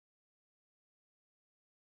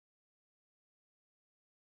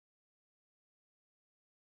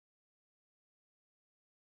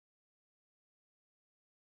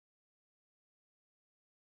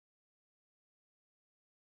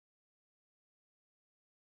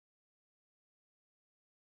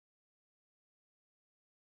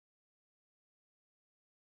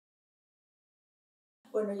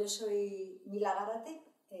Bueno, yo soy Mila Gárate,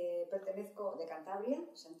 pertenezco de Cantabria,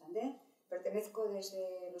 Santander, pertenezco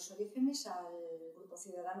desde los orígenes al Grupo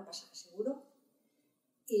Ciudadano Pasaje Seguro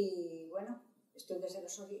y bueno, estoy desde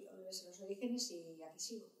los orígenes y aquí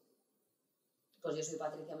sigo. Pues yo soy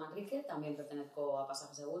Patricia Manrique, también pertenezco a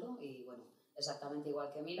Pasaje Seguro y bueno, exactamente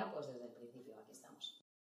igual que Mila, pues desde el principio aquí estamos.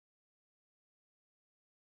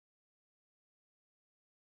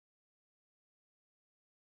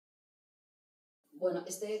 Bueno,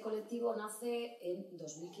 este colectivo nace en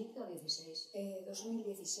 2015 o 2016.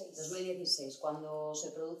 2016. 2016, cuando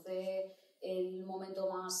se produce el momento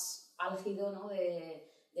más álgido, ¿no?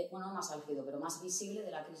 Bueno, no más álgido, pero más visible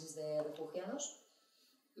de la crisis de refugiados.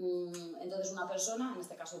 Entonces una persona, en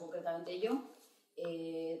este caso concretamente yo,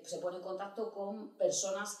 se pone en contacto con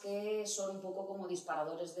personas que son un poco como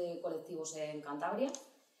disparadores de colectivos en Cantabria,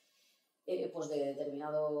 pues de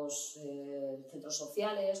determinados centros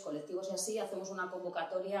sociales, colectivos y así. Hacemos una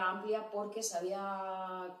convocatoria amplia porque se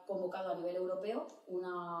había convocado a nivel europeo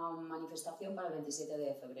una manifestación para el 27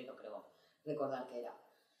 de febrero, creo recordar que era.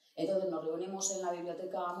 Entonces nos reunimos en la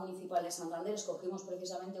Biblioteca Municipal de Santander, escogimos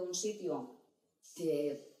precisamente un sitio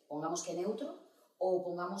que pongamos que neutro o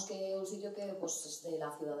pongamos que un sitio que pues, es de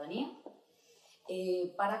la ciudadanía,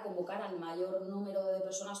 para convocar al mayor número de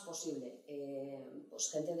personas posible.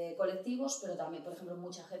 Pues gente de colectivos, pero también, por ejemplo,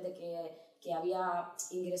 mucha gente que había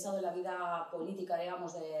ingresado en la vida política,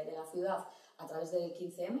 digamos, de la ciudad a través del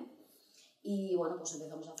 15M. Y bueno, pues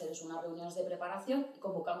empezamos a hacer unas reuniones de preparación y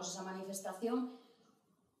convocamos esa manifestación.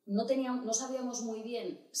 No sabíamos muy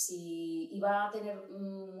bien si iba a tener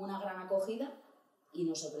una gran acogida y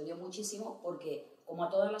nos sorprendió muchísimo porque, como a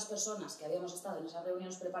todas las personas que habíamos estado en esas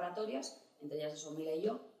reuniones preparatorias, entre ellas eso, Mila y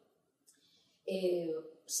yo,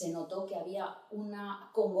 se notó que había una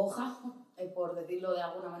congoja, por decirlo de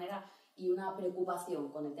alguna manera, y una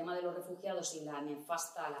preocupación con el tema de los refugiados y la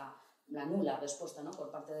nefasta, la nula respuesta, ¿no? Por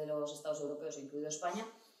parte de los Estados europeos, incluido España,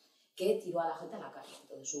 que tiró a la gente a la calle.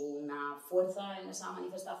 Entonces hubo una fuerza en esa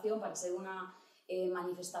manifestación para ser una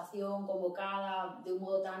manifestación convocada de un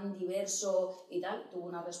modo tan diverso y tal, tuvo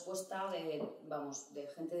una respuesta de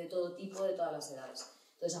gente de todo tipo, de todas las edades.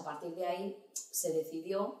 Entonces, a partir de ahí se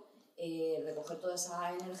decidió recoger toda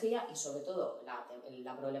esa energía y, sobre todo,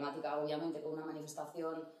 la problemática, obviamente, con una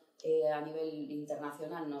manifestación a nivel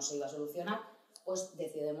internacional no se iba a solucionar, pues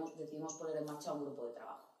decidimos poner en marcha un grupo de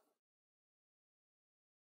trabajo.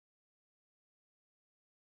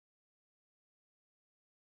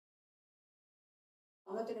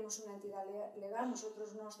 No tenemos una entidad legal,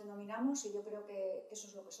 nosotros nos denominamos, y yo creo que eso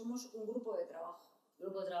es lo que somos, un grupo de trabajo.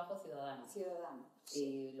 Grupo de trabajo ciudadano. Ciudadano. Sí.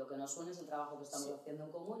 Y lo que nos une es el trabajo que estamos haciendo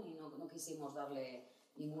en común y no quisimos darle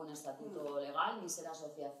ningún estatuto legal, ni ser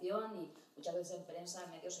asociación, y muchas veces en prensa, en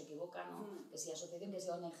medios se equivocan, ¿no? Que sea asociación, que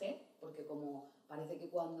sea ONG, porque como parece que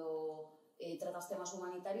cuando tratas temas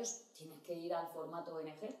humanitarios tienes que ir al formato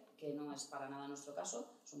ONG, que no es para nada nuestro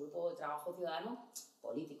caso, es un grupo de trabajo ciudadano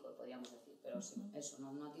político, podríamos decir, pero sí, eso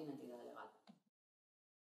no tiene entidad legal.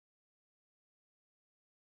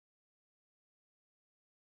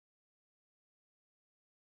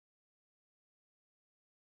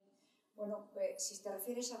 Bueno, si te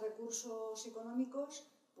refieres a recursos económicos,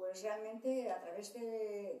 pues realmente a través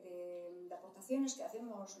de aportaciones que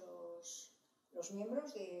hacemos los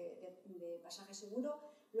miembros de Pasaje Seguro,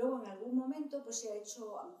 luego en algún momento pues se ha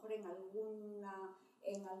hecho, a lo mejor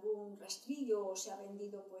en algún rastrillo, o se ha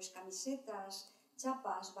vendido pues camisetas,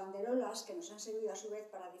 chapas, banderolas que nos han servido a su vez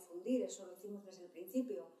para difundir, eso lo hicimos desde el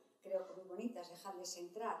principio, creo que muy bonitas, dejarles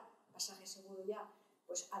entrar, Pasaje Seguro ya.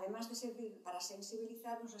 Pues además de servir para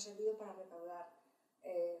sensibilizar, nos ha servido para recaudar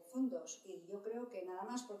fondos. Y yo creo que nada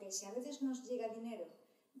más, porque si a veces nos llega dinero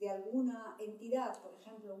de alguna entidad, por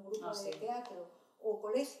ejemplo, un grupo de teatro o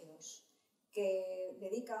colegios que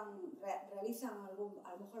realizan a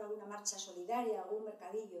lo mejor alguna marcha solidaria, algún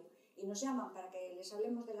mercadillo, y nos llaman para que les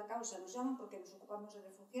hablemos de la causa, nos llaman porque nos ocupamos de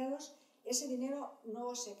refugiados, ese dinero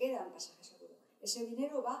no se queda en Pasaje Seguro. Ese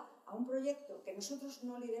dinero va a un proyecto que nosotros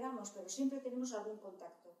no lideramos, pero siempre tenemos algún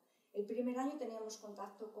contacto. El primer año teníamos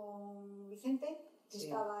contacto con Vicente, que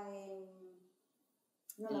estaba en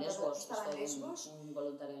Lesbos. Un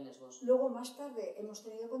voluntario en Lesbos. Luego, más tarde, hemos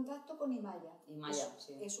tenido contacto con Imaya.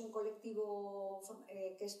 Sí. Es un colectivo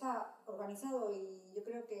que está organizado y yo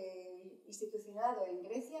creo que institucionalizado en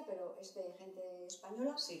Grecia, pero es de gente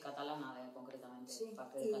española. Sí, catalana concretamente. Sí.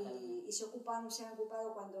 Parte de Cataluña. Y se han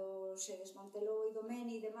ocupado cuando se desmanteló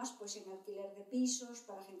Idomeni y demás, pues en alquiler de pisos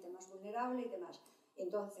para gente más vulnerable y demás.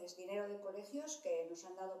 Entonces, dinero de colegios que nos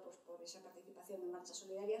han dado pues, por esa participación en marchas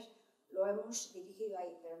solidarias, lo hemos dirigido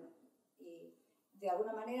ahí, y de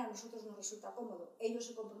alguna manera a nosotros nos resulta cómodo. Ellos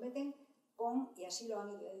se comprometen y así lo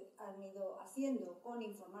han ido haciendo, con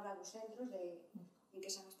informar a los centros de en qué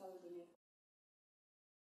se ha gastado el dinero.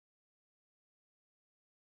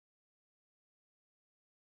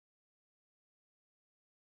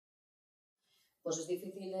 Pues es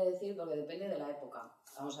difícil de decir porque depende de la época.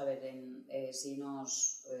 Vamos a ver, ¿qué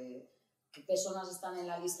personas están en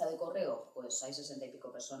la lista de correo? Pues hay 60 y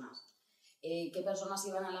pico personas. ¿Qué personas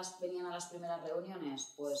venían a las primeras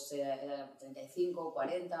reuniones? Pues 35,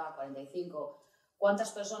 40, 45.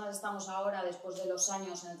 ¿Cuántas personas estamos ahora después de los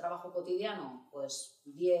años en el trabajo cotidiano? Pues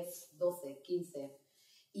 10, 12, 15.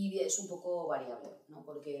 Y es un poco variable, ¿no?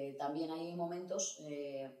 Porque también hay momentos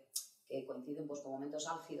que coinciden pues, con momentos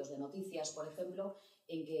álgidos de noticias, por ejemplo,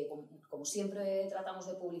 en que, como siempre tratamos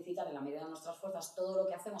de publicitar en la medida de nuestras fuerzas todo lo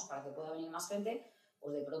que hacemos para que pueda venir más gente,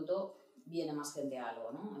 pues de pronto viene más gente a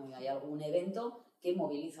algo, ¿no? Hay algún evento que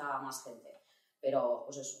moviliza a más gente, pero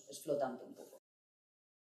pues eso, es flotante un poco.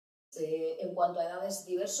 En cuanto a edades,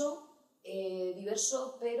 diverso,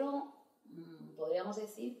 pero podríamos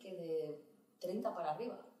decir que de 30 para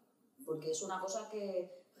arriba, porque es una cosa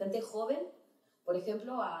que gente joven, por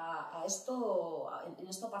ejemplo, en esto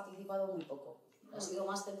ha participado muy poco. Ha sido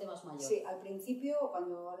más gente más mayor. Sí, al principio,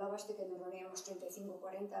 cuando hablabas de que nos reuníamos 35 o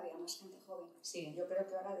 40, había más gente joven. Sí. Yo creo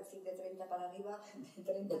que ahora decir de 30 para arriba,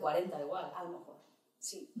 de 40 igual. A lo mejor,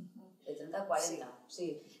 sí. De 30 a 40,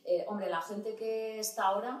 sí. Hombre, la gente que está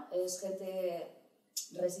ahora es gente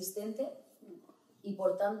resistente y,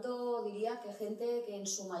 por tanto, diría que gente que en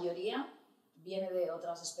su mayoría viene de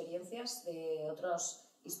otras experiencias, de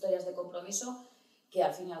otras historias de compromiso, que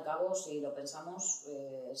al fin y al cabo, si lo pensamos,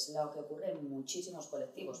 es lo que ocurre en muchísimos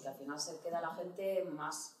colectivos, que al final se queda la gente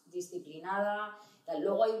más disciplinada.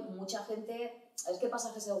 Luego hay mucha gente, es que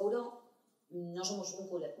Pasaje Seguro no somos un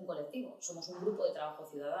colectivo, somos un grupo de trabajo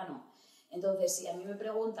ciudadano. Entonces, si a mí me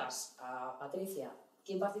preguntas, a Patricia,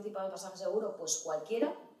 ¿quién participa en Pasaje Seguro? Pues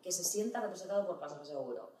cualquiera que se sienta representado por Pasaje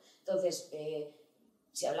Seguro. Entonces,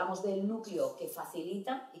 si hablamos del núcleo que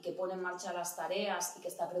facilita y que pone en marcha las tareas y que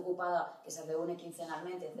está preocupada, que se reúne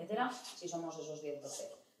quincenalmente, etcétera, si somos esos 10-12.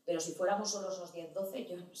 Pero si fuéramos solo esos 10-12,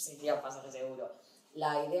 yo no sería Pasaje Seguro.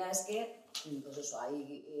 La idea es que, pues eso,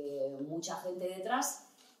 hay mucha gente detrás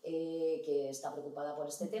que está preocupada por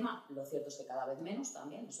este tema. Lo cierto es que cada vez menos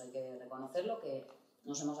también, eso hay que reconocerlo, que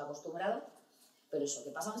nos hemos acostumbrado. Pero eso,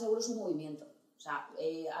 que Pasaje Seguro es un movimiento. O sea,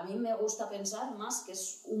 a mí me gusta pensar más que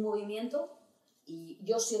es un movimiento. Y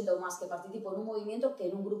yo siento más que participo en un movimiento que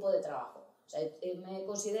en un grupo de trabajo. O sea, me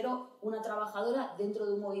considero una trabajadora dentro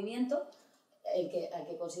de un movimiento al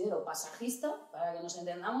que considero pasajista, para que nos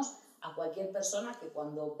entendamos, a cualquier persona que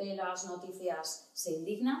cuando ve las noticias se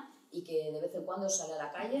indigna y que de vez en cuando sale a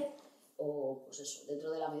la calle o, pues eso, dentro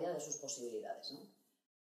de la medida de sus posibilidades, ¿no?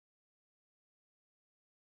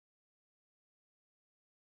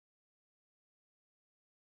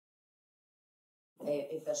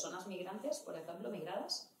 Personas migrantes, por ejemplo,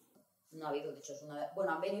 migradas, no ha habido, de hecho,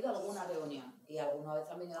 bueno, han venido a alguna reunión y alguna vez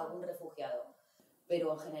han venido algún refugiado,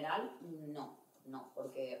 pero en general no,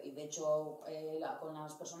 porque de hecho con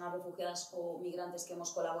las personas refugiadas o migrantes que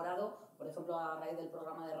hemos colaborado, por ejemplo, a raíz del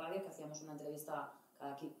programa de radio que hacíamos una entrevista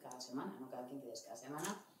cada semana, no cada 15 días, cada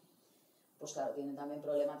semana, pues claro, tienen también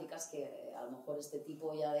problemáticas que a lo mejor este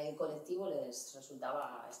tipo ya de colectivo les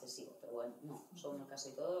resultaba excesivo, pero bueno, no, son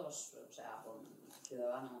casi todos, o sea, con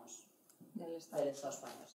ciudadanos del Estado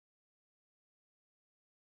español.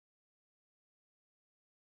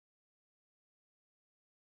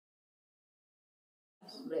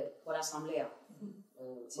 Hombre, por asamblea.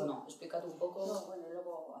 Sí. Bueno, explícate un poco. No, bueno,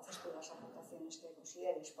 luego haces tú las aportaciones que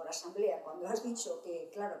consideres. Por asamblea, cuando has dicho que,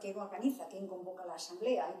 claro, ¿quién organiza, quién convoca la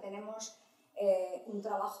asamblea? Ahí tenemos un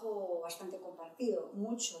trabajo bastante compartido.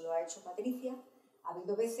 Mucho lo ha hecho Patricia. Ha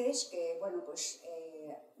habido veces que, bueno, pues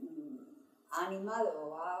ha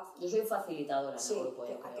animado a... Yo soy facilitadora en el grupo,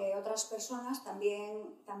 a que otras personas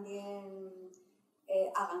también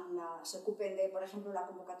se ocupen de, por ejemplo, la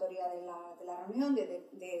convocatoria de la reunión,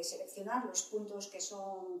 de seleccionar los puntos que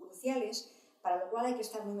son cruciales, para lo cual hay que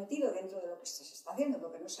estar muy metido dentro de lo que se está haciendo,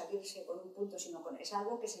 porque no es salirse con un punto, sino es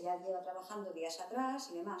algo que se ya lleva trabajando días atrás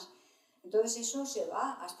y demás. Entonces eso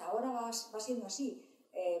hasta ahora va siendo así.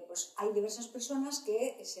 Pues hay diversas personas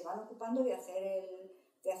que se van ocupando de hacer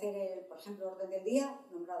por ejemplo, el orden del día,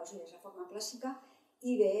 nombrado así de esa forma clásica,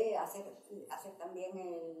 y de hacer también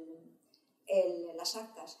las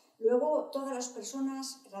actas. Luego, todas las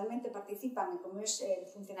personas realmente participan, y como el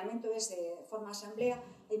funcionamiento es de forma asamblea,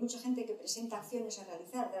 hay mucha gente que presenta acciones a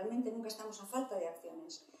realizar. Realmente nunca estamos a falta de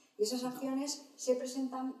acciones. Y esas acciones se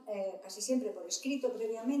presentan casi siempre por escrito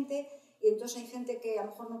previamente, y entonces hay gente que a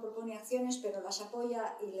lo mejor no propone acciones, pero las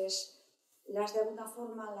apoya y les las de alguna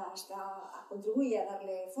forma contribuye a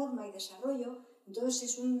darle forma y desarrollo. Entonces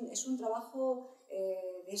es un trabajo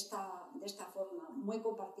de esta forma, muy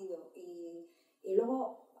compartido. Y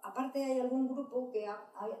luego, aparte hay algún grupo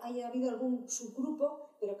haya habido algún subgrupo,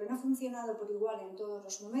 pero que no ha funcionado por igual en todos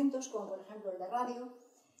los momentos, como por ejemplo el de radio,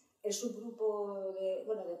 el subgrupo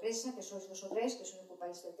de prensa, que sois 2 o 3, que os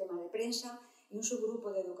ocupáis del tema de prensa, y un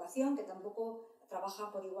subgrupo de educación que tampoco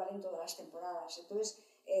trabaja por igual en todas las temporadas. Entonces,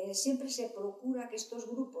 siempre se procura que estos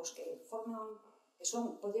grupos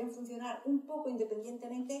podrían funcionar un poco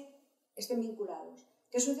independientemente, estén vinculados.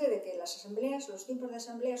 ¿Qué sucede? Que las asambleas, los tiempos de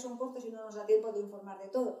asamblea son cortos y no nos da tiempo de informar de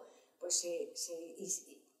todo. Pues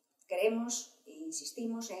queremos e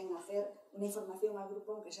insistimos en hacer una información al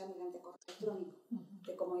grupo, aunque sea mediante correo electrónico,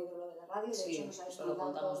 de cómo ha ido lo de la radio. De hecho, nos habéis lo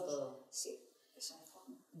contamos todo. Sí, esa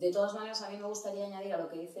forma. De todas maneras, a mí me gustaría añadir a lo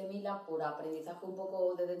que dice Mila, por aprendizaje un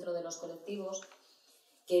poco de dentro de los colectivos,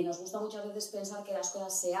 que nos gusta muchas veces pensar que las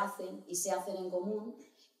cosas se hacen y se hacen en común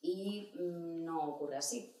y no ocurre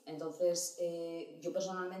así. Entonces, yo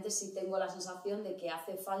personalmente sí tengo la sensación de que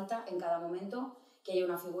hace falta en cada momento que haya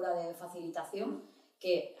una figura de facilitación,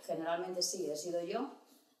 que generalmente sí he sido yo,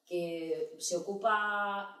 que se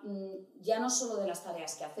ocupa ya no solo de las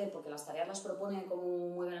tareas que hacer, porque las tareas las propone, como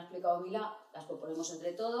muy bien ha explicado Mila, las proponemos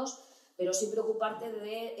entre todos, pero sí preocuparte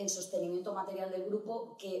del sostenimiento material del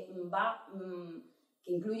grupo, que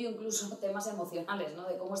incluye incluso temas emocionales, ¿no?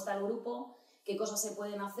 De cómo está el grupo, qué cosas se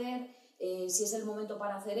pueden hacer, si es el momento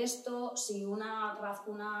para hacer esto, si una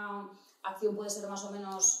acción puede ser más o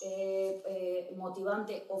menos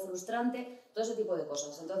motivante o frustrante, todo ese tipo de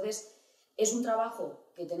cosas. Entonces, es un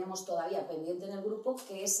trabajo que tenemos todavía pendiente en el grupo,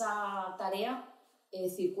 que esa tarea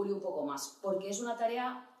circule un poco más, porque es una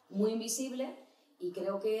tarea muy invisible y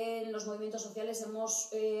creo que en los movimientos sociales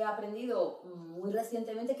hemos aprendido muy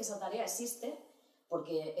recientemente que esa tarea existe,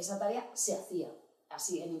 porque esa tarea se hacía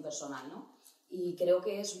así en impersonal, ¿no? Y creo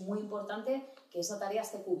que es muy importante que esa tarea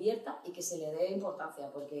esté cubierta y que se le dé importancia,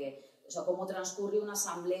 porque cómo transcurre una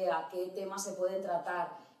asamblea, qué temas se pueden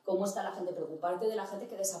tratar, cómo está la gente, preocuparte de la gente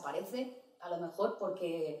que desaparece, a lo mejor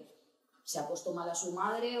porque se ha puesto mal a su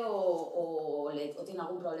madre o tiene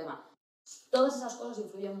algún problema. Todas esas cosas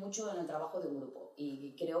influyen mucho en el trabajo de un grupo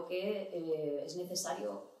y creo que es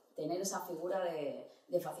necesario tener esa figura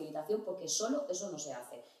de facilitación, porque solo eso no se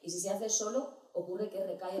hace. Y si se hace solo, ocurre que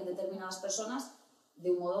recae en determinadas personas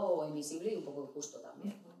de un modo invisible y un poco injusto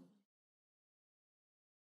también.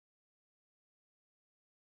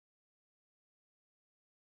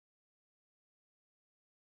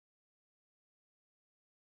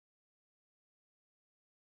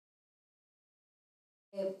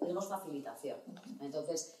 Tenemos facilitación.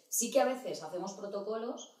 Entonces, sí que a veces hacemos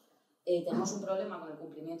protocolos, tenemos un problema con el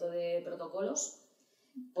cumplimiento de protocolos,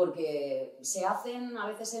 porque se hacen, a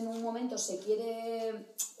veces en un momento se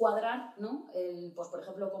quiere cuadrar, ¿no? Pues por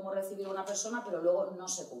ejemplo, cómo recibir a una persona, pero luego no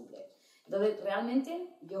se cumple. Entonces,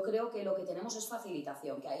 realmente yo creo que lo que tenemos es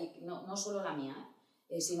facilitación, que hay, no solo la mía,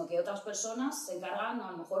 sino que otras personas se encargan,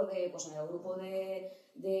 a lo mejor, pues en el grupo de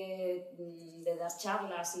dar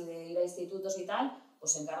charlas y de ir a institutos y tal,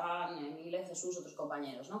 pues se encargan Emile, Jesús, otros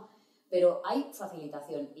compañeros, ¿no? Pero hay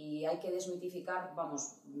facilitación y hay que desmitificar,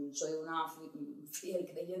 vamos, soy una fiel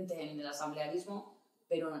creyente en el asamblearismo,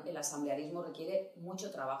 pero el asamblearismo requiere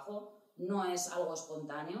mucho trabajo, no es algo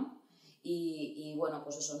espontáneo y bueno,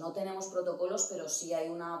 pues eso, no tenemos protocolos, pero sí hay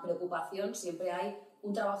una preocupación, siempre hay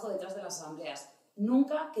un trabajo detrás de las asambleas.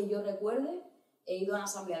 Nunca que yo recuerde he ido a una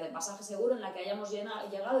asamblea de Pasaje Seguro en la que hayamos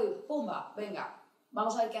llegado y ¡pumba! Venga,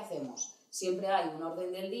 vamos a ver qué hacemos. Siempre hay un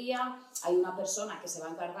orden del día, hay una persona que se va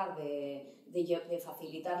a encargar de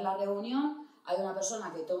facilitar la reunión, hay una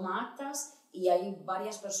persona que toma actas y hay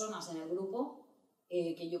varias personas en el grupo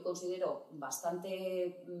que yo considero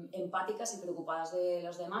bastante empáticas y preocupadas de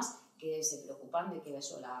los demás, que se preocupan de que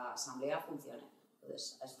eso, la asamblea funcione.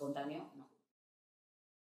 Entonces, espontáneo, no.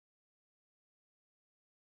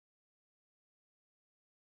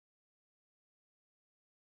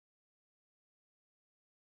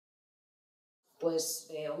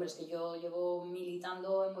 Pues, hombre, es que yo llevo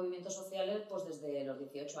militando en movimientos sociales pues desde los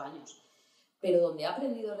 18 años. Pero donde he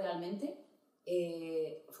aprendido realmente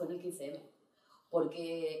fue en el 15M.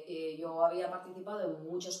 Porque yo había participado en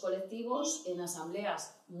muchos colectivos, en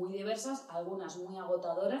asambleas muy diversas, algunas muy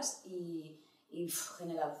agotadoras y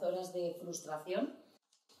generadoras de frustración.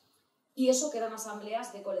 Y eso que eran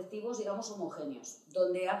asambleas de colectivos, digamos, homogéneos.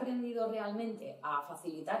 Donde he aprendido realmente a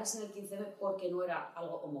facilitar es en el 15M porque no era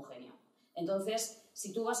algo homogéneo. Entonces,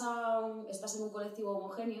 si tú estás en un colectivo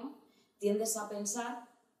homogéneo, tiendes a pensar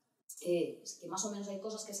que más o menos hay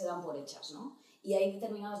cosas que se dan por hechas, ¿no? Y hay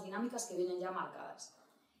determinadas dinámicas que vienen ya marcadas.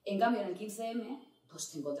 En cambio, en el 15M,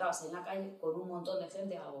 pues te encontrabas en la calle con un montón de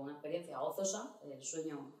gente, algo, una experiencia gozosa, el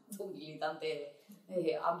sueño de un militante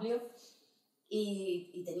amplio,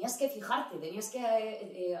 y tenías que fijarte,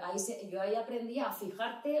 yo ahí aprendí a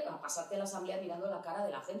fijarte, a pasarte la asamblea mirando la cara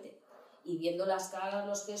de la gente y viendo las caras,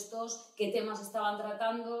 los gestos, qué temas estaban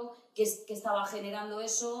tratando, qué estaba generando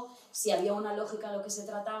eso, si había una lógica en lo que se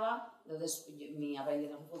trataba. Entonces, mi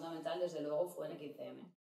aprendizaje fundamental, desde luego, fue en el 15M.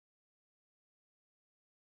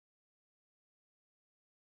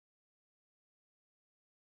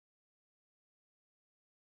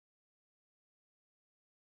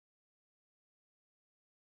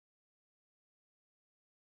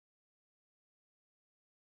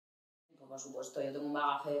 Por supuesto, yo tengo un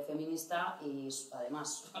bagaje feminista y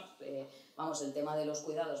además, el tema de los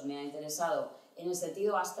cuidados me ha interesado en el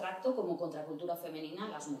sentido abstracto como contracultura femenina.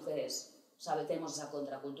 Las mujeres tenemos esa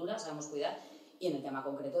contracultura, sabemos cuidar, y en el tema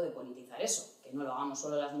concreto de politizar eso, que no lo hagamos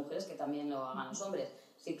solo las mujeres, que también lo hagan los hombres.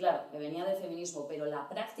 Sí, claro, me venía del feminismo, pero la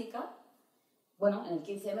práctica, bueno, en el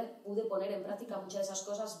 15M pude poner en práctica muchas de esas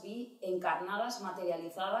cosas, vi encarnadas,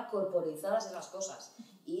 materializadas, corporizadas esas cosas,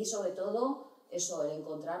 y sobre todo eso, el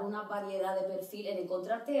encontrar una variedad de perfil, el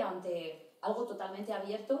encontrarte ante algo totalmente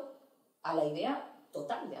abierto a la idea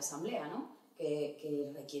total de asamblea, ¿no?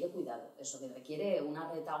 Que requiere cuidado, eso, que requiere una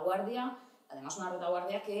retaguardia, además una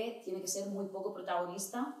retaguardia que tiene que ser muy poco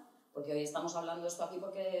protagonista, porque hoy estamos hablando esto aquí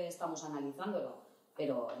porque estamos analizándolo,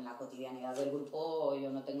 pero en la cotidianidad del grupo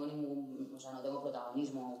yo no tengo no tengo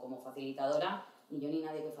protagonismo como facilitadora, ni yo ni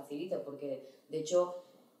nadie que facilite, porque de hecho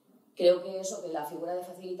creo que la figura de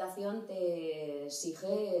facilitación te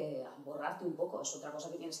exige borrarte un poco, es otra cosa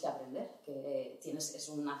que tienes que aprender, es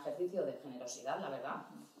un ejercicio de generosidad, la verdad,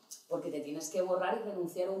 porque te tienes que borrar y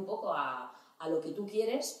renunciar un poco a lo que tú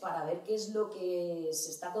quieres para ver qué es lo que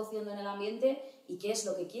se está cociendo en el ambiente y qué es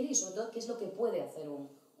lo que quiere y sobre todo qué es lo que puede hacer un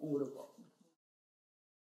grupo.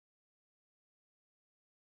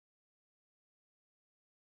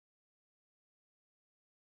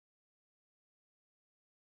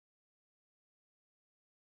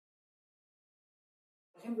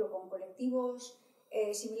 Por ejemplo, con colectivos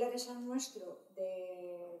similares al nuestro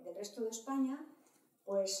del resto de España,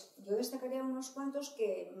 pues yo destacaría unos cuantos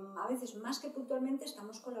que a veces más que puntualmente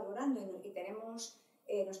estamos colaborando y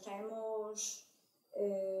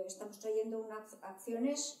estamos trayendo unas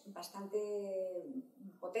acciones bastante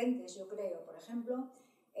potentes, yo creo. Por ejemplo,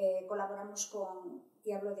 colaboramos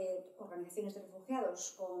y hablo de organizaciones de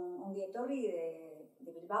refugiados, con Ongi Etorri de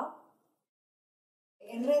Bilbao.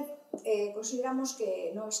 En red consideramos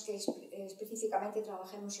que no es que específicamente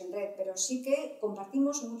trabajemos en red, pero sí que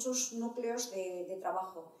compartimos muchos núcleos de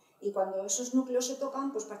trabajo y cuando esos núcleos se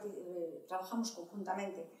tocan, pues trabajamos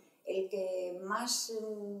conjuntamente. El que más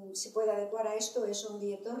se puede adecuar a esto es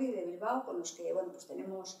Ongi Etorri de Bilbao, con los que pues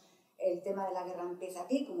tenemos el tema de la guerra empieza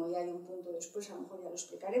aquí, como ya hay un punto después, a lo mejor ya lo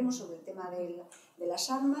explicaremos, sobre el tema de las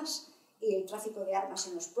armas y el tráfico de armas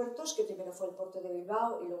en los puertos, que primero fue el puerto de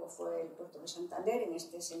Bilbao y luego fue el puerto de Santander. En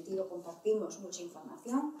este sentido compartimos mucha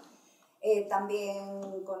información.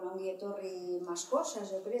 También con Ongi Etorri más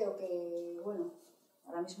cosas, yo creo que,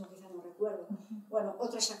 ahora mismo quizá no recuerdo.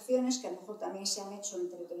 Otras acciones que a lo mejor también se han hecho en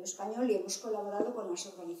el territorio español y hemos colaborado con las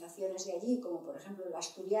organizaciones de allí, como por ejemplo la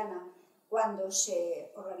asturiana, cuando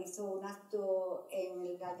se organizó un acto en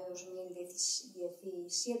el año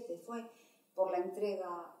 2017, por la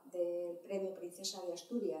entrega del Premio Princesa de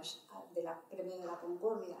Asturias, del Premio de la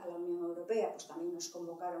Concordia a la Unión Europea, pues también nos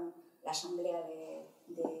convocaron la Asamblea de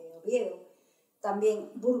Oviedo.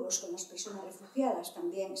 También Burgos, con las personas refugiadas,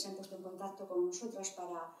 también se han puesto en contacto con nosotras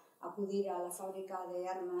para acudir a la fábrica de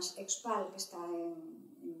armas Expal, que está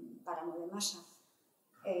en Páramo de Masa,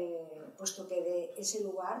 puesto que de ese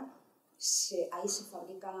lugar ahí se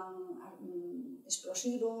fabrican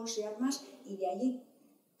explosivos y armas, y de allí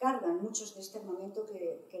cargan muchos de este armamento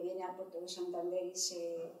que viene al puerto de Santander y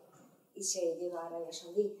se lleva a Arabia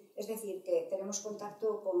Saudí. Es decir, que tenemos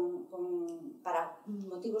contacto para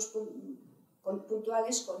motivos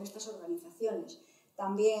puntuales con estas organizaciones.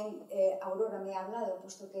 También Aurora me ha hablado,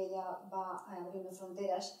 puesto que ella va abriendo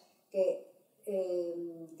fronteras, que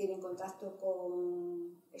tiene contacto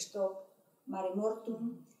con Stop Mare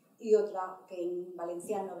Mortum y otra que en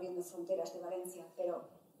valenciano, abriendo fronteras de Valencia, pero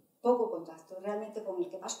poco contacto. Realmente con el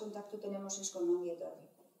que más contacto tenemos es con Ongi Etorri,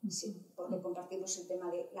 sí, porque compartimos el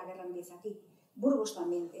tema de la guerra empieza aquí. Burgos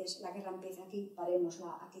también es la guerra empieza aquí,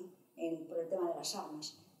 parémosla aquí, por el tema de las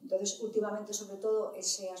armas. Entonces, últimamente, sobre todo,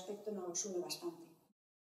 ese aspecto nos une bastante.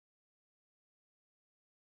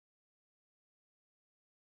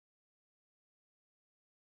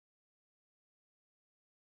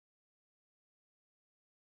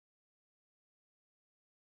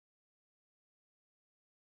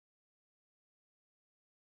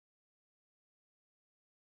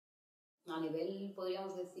 a nivel,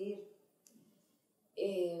 podríamos decir,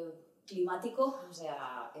 climático, o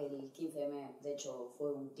sea, el 15M de hecho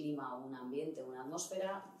fue un clima, un ambiente, una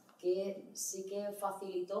atmósfera que sí que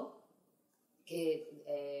facilitó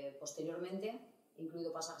que posteriormente,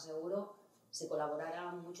 incluido Pasaje Seguro, se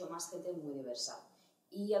colaborara mucho más gente muy diversa.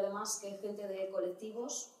 Y además que gente de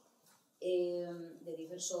colectivos de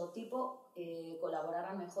diverso tipo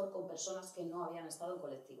colaboraran mejor con personas que no habían estado en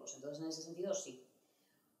colectivos. Entonces, en ese sentido, sí.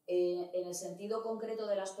 En el sentido concreto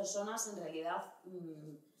de las personas, en realidad,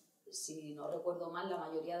 si no recuerdo mal, la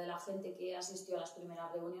mayoría de la gente que asistió a las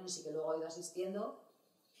primeras reuniones y que luego ha ido asistiendo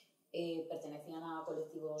pertenecían a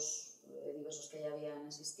colectivos diversos que ya habían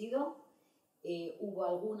existido. Hubo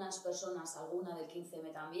algunas personas, alguna del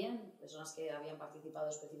 15M también, personas que habían participado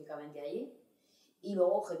específicamente allí, y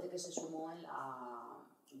luego gente que se sumó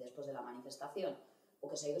después de la manifestación, o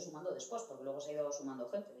que se ha ido sumando después, porque luego se ha ido sumando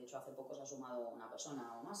gente. De hecho, hace poco se ha sumado una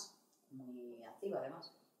persona o más, muy activa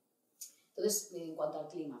además. Entonces, en cuanto al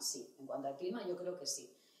clima, sí. En cuanto al clima, yo creo que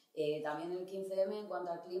sí. También el 15M, en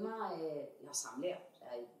cuanto al clima, la asamblea. O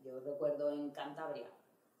sea, yo recuerdo en Cantabria,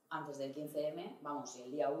 antes del 15M, vamos, y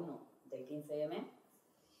el día 1 del 15M,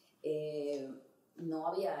 no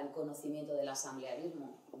había el conocimiento del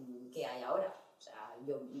asamblearismo que hay ahora. O sea,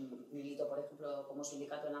 yo milito, por ejemplo, como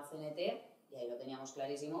sindicato en la CNT, y ahí lo teníamos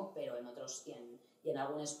clarísimo, pero en otros, y en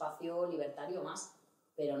algún espacio libertario más,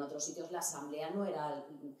 pero en otros sitios la asamblea no era,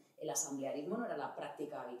 el asamblearismo no era la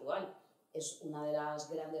práctica habitual. Es uno de los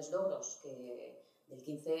grandes logros del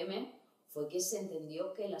 15M fue que se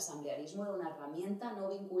entendió que el asamblearismo era una herramienta no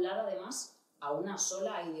vinculada además a una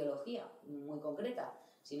sola ideología muy concreta,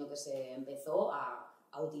 sino que se empezó a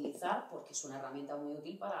utilizar porque es una herramienta muy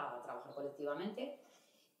útil para trabajar colectivamente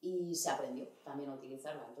y se aprendió también a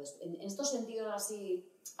utilizarla. Entonces, en estos sentidos así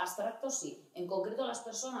abstractos sí, en concreto las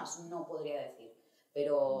personas no podría decir,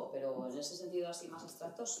 pero en ese sentido así más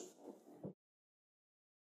abstracto sí.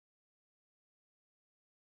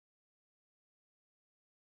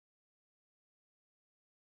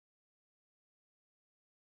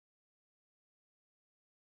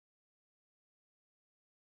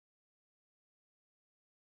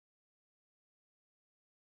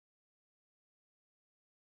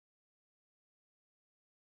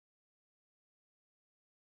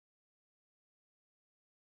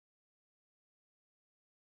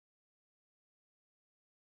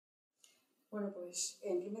 Bueno, pues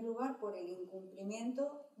en primer lugar por el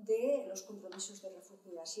incumplimiento de los compromisos de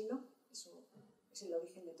refugio y asilo, eso es el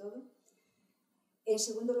origen de todo. En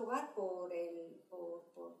segundo lugar, por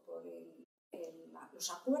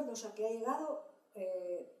los acuerdos a que ha llegado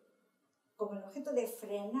con el objeto de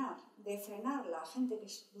frenar la gente que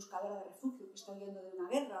es buscadora de refugio, que está huyendo de una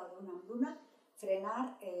guerra o de una hambruna,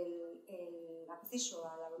 frenar el acceso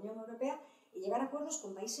a la Unión Europea y llegar a acuerdos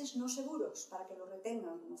con países no seguros para que lo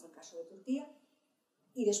retengan, como fue el caso de Turquía,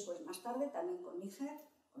 y después, más tarde, también con Níger,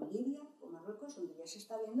 con Libia, con Marruecos, donde ya se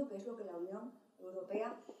está viendo qué es lo que la Unión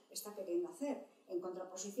Europea está queriendo hacer. En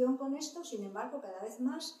contraposición con esto, sin embargo, cada vez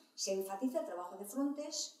más se enfatiza el trabajo de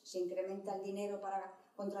frontes, se incrementa el dinero para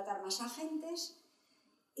contratar más agentes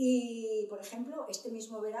y, por ejemplo, este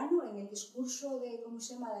mismo verano, en el discurso de, ¿cómo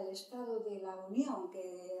se llama?, del Estado de la Unión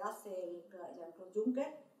que hace el Jean-Claude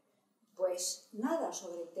Juncker, pues nada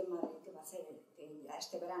sobre el tema de qué va a hacer, que ya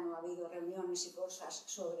este verano ha habido reuniones y cosas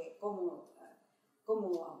sobre cómo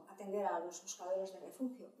atender a los buscadores de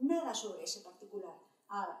refugio. Nada sobre ese particular.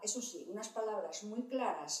 Eso sí, unas palabras muy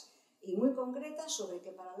claras y muy concretas sobre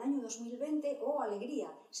que para el año 2020,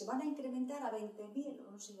 alegría, se van a incrementar a 20.000,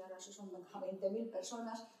 no sé ahora si son a 20.000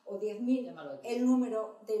 personas o 10.000 el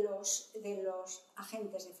número de los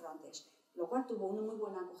agentes de frontes, lo cual tuvo una muy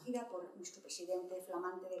buena acogida por nuestro presidente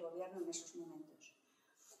flamante de gobierno en esos momentos.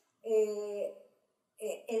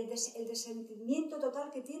 El desentendimiento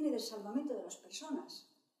total que tiene del salvamento de las personas.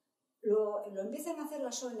 Lo empiezan a hacer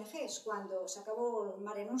las ONGs cuando se acabó el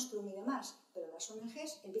Mare Nostrum y demás, pero las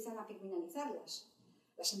ONGs empiezan a criminalizarlas.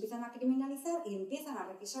 Las empiezan a criminalizar y empiezan a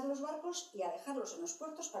requisar los barcos y a dejarlos en los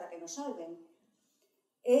puertos para que nos salven.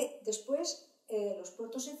 Después los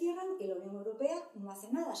puertos se cierran y la Unión Europea no hace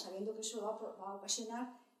nada, sabiendo que eso va a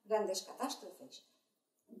ocasionar grandes catástrofes.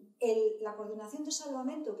 La coordinación de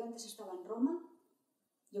salvamento que antes estaba en Roma,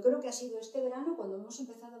 yo creo que ha sido este verano cuando hemos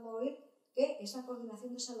empezado a oír que esa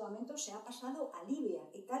coordinación de salvamento se ha pasado a Libia.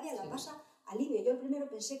 Italia la pasa a Libia. Yo primero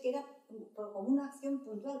pensé que era como una acción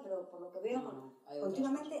puntual, pero por lo que veo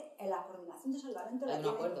continuamente la coordinación de salvamento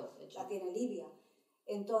la tiene Libia.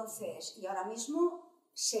 Entonces, y ahora mismo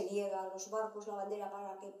se niega a los barcos la bandera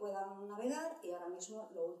para que puedan navegar y ahora mismo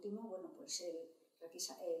lo último, bueno, pues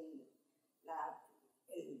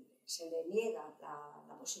se le niega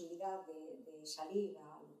la posibilidad de salir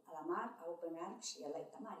a la mar, a open arms y a la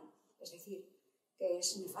mari. Es decir, que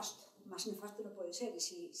es nefasto, más nefasto no puede ser.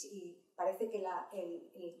 Y parece que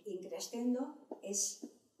el increscendo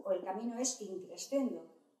o el camino es increscendo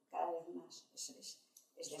cada vez más.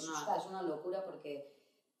 Es una locura porque,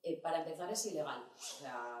 para empezar, es ilegal. O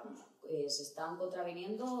sea, se están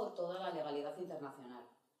contraviniendo toda la legalidad internacional.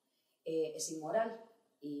 Es inmoral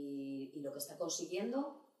y lo que está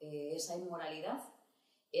consiguiendo esa inmoralidad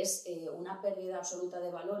es una pérdida absoluta de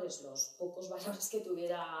valores. Los pocos valores que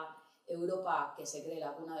tuviera Europa, que se cree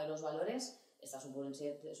la cuna de los valores, está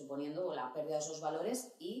suponiendo la pérdida de esos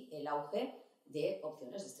valores y el auge de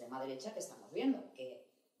opciones de extrema derecha que estamos viendo, que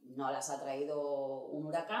no las ha traído un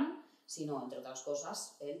huracán, sino, entre otras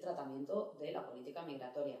cosas, el tratamiento de la política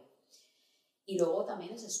migratoria. Y luego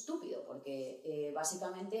también es estúpido, porque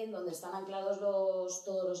básicamente en donde están anclados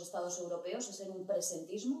todos los estados europeos es en un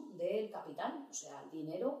presentismo del capital, o sea, el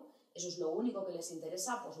dinero, eso es lo único que les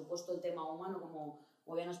interesa. Por supuesto, el tema humano, como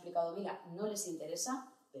muy bien ha explicado Mila, no les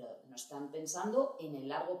interesa, pero no están pensando en el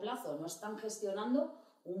largo plazo, no están gestionando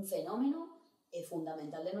un fenómeno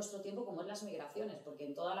fundamental de nuestro tiempo, como es las migraciones, porque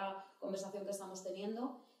en toda la conversación que estamos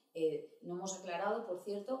teniendo no hemos aclarado, por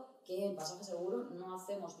cierto, que en Pasaje Seguro no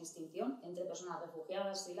hacemos distinción entre personas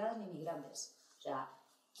refugiadas, asiladas ni migrantes. O sea,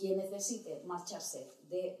 quien necesite marcharse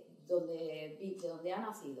de donde ha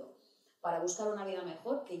nacido para buscar una vida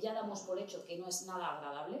mejor, que ya damos por hecho que no es nada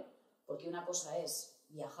agradable, porque una cosa es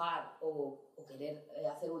viajar o querer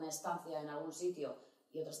hacer una estancia en algún sitio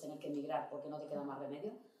y otra es tener que emigrar porque no te queda más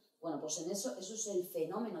remedio. Bueno, pues en eso es el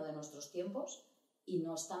fenómeno de nuestros tiempos y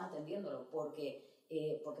no están atendiéndolo, porque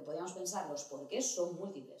podríamos pensar, los porqués son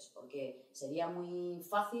múltiples, porque sería muy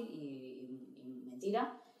fácil y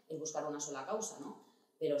mentira el buscar una sola causa, ¿no?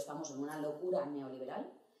 Pero estamos en una locura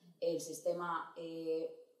neoliberal, el sistema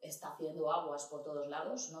está haciendo aguas por todos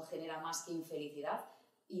lados, no genera más que infelicidad,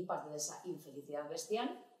 y parte de esa infelicidad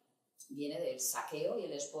bestial viene del saqueo y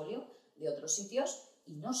el expolio de otros sitios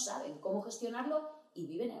y no saben cómo gestionarlo y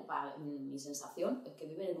viven, mi sensación es que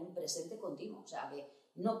viven en un presente continuo, o sea, que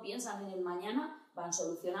no piensan en el mañana, van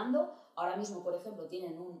solucionando. Ahora mismo, por ejemplo,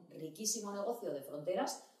 tienen un riquísimo negocio de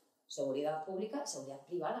fronteras, seguridad pública, seguridad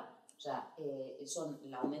privada. O sea, son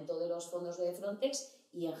el aumento de los fondos de Frontex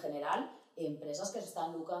y, en general, empresas que se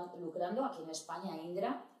están lucrando. Aquí en España,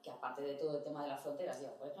 Indra, que aparte de todo el tema de las fronteras,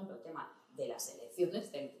 lleva, por ejemplo, el tema de las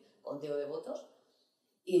elecciones, del conteo de votos,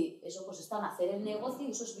 y eso pues están a hacer el negocio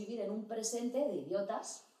y eso es vivir en un presente de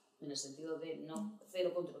idiotas, en el sentido de no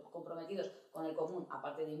cero comprometidos con el común,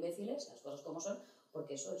 aparte de imbéciles, las cosas como son,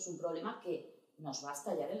 porque eso es un problema que nos va a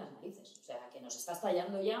estallar en las narices, o sea, que nos está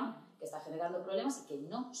estallando ya, que está generando problemas y que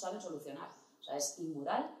no saben solucionar. O sea, es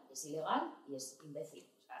inmoral, es ilegal y es imbécil.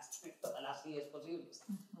 O sea, todas las ideas posibles.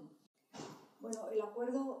 Bueno, el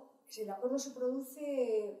acuerdo se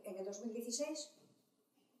produce en el 2016.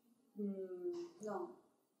 No.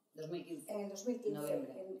 2015. En el 2015.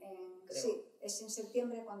 Noviembre. Sí, es en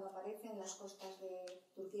septiembre cuando aparece en las costas de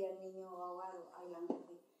Turquía el niño ahogado, Aylan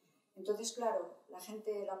Kurdi. Entonces, claro,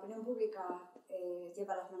 la opinión pública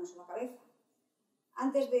lleva las manos a la cabeza.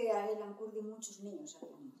 Antes de Aylan Kurdi muchos niños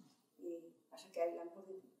habían muerto. Y pasa que Aylan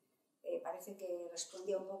Kurdi parece que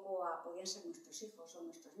respondía un poco podían ser nuestros hijos o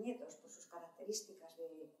nuestros nietos por sus características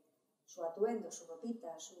de su atuendo, su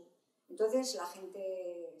ropita, Entonces la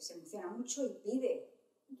gente se emociona mucho y pide.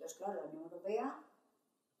 Entonces, claro, la Unión Europea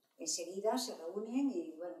enseguida se reúnen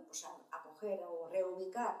y, bueno, pues a acoger o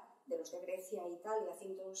reubicar de los de Grecia e Italia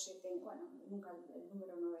 170, bueno, nunca el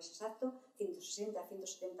número no es exacto, 160,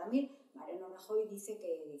 170.000, Mariano Rajoy dice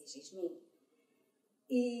que 16.000.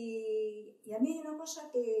 Y a mí hay una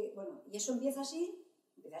cosa que, bueno, y eso empieza así,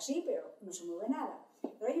 pero no se mueve nada.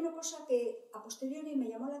 Pero hay una cosa que a posteriori me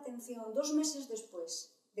llamó la atención 2 meses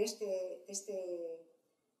después de este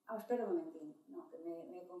espera un momentín, no, que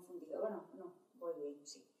me he confundido. Bueno, no, voy bien,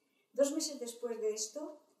 sí. 2 meses después de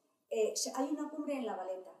esto, hay una cumbre en La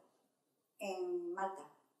Valeta, en Malta.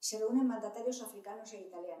 Se reúnen mandatarios africanos e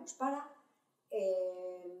italianos para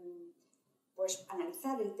pues,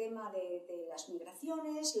 analizar el tema de las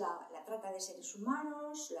migraciones, la trata de seres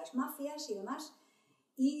humanos, las mafias y demás.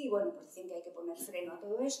 Y bueno, pues dicen que hay que poner freno a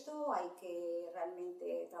todo esto, hay que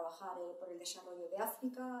realmente trabajar por el desarrollo de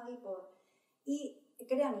África y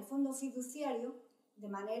crean el fondo fiduciario de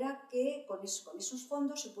manera que con esos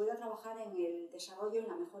fondos se pueda trabajar en el desarrollo y en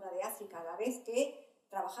la mejora de África, a la vez que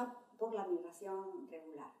trabajar por la migración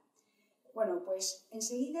regular. Bueno, pues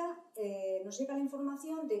enseguida nos llega la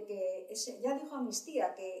información de que, ya dijo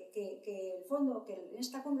Amnistía, que el fondo, que en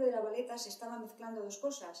esta cumbre de La Valeta se estaban mezclando 2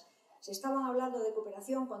 cosas, se estaban hablando de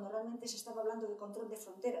cooperación cuando realmente se estaba hablando de control de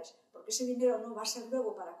fronteras, porque ese dinero no va a ser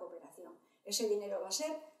luego para cooperación, ese dinero va a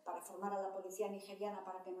ser para formar a la policía nigeriana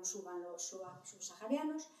para que no suban los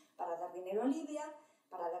subsaharianos, para dar dinero a Libia,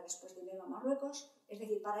 para dar después dinero a Marruecos, es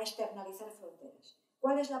decir, para externalizar fronteras.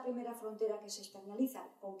 ¿Cuál es la primera frontera que se externaliza?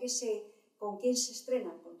 ¿Con quién se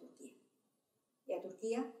estrenan? Con Turquía. Y a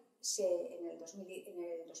Turquía en el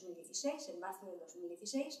 2016, en marzo del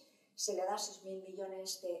 2016, se le da 6.000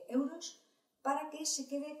 millones de euros para que se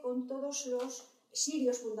quede con todos los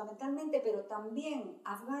sirios fundamentalmente, pero también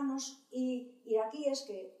afganos y iraquíes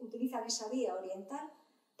que utilizan esa vía oriental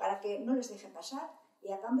para que no les dejen pasar,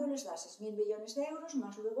 y a cambio les da 6.000 millones de euros,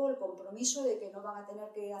 más luego el compromiso de que no van a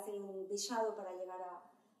tener que hacer un visado para llegar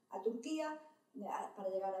a Turquía, para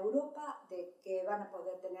llegar a Europa, de que van a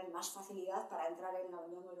poder tener más facilidad para entrar en la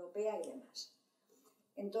Unión Europea y demás.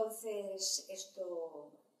 Entonces,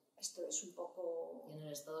 esto es un poco... En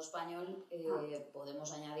el Estado español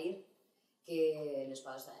podemos añadir que el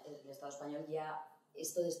Estado español ya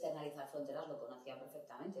esto de externalizar fronteras lo conocía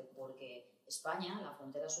perfectamente, porque España, la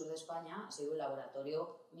frontera sur de España, ha sido un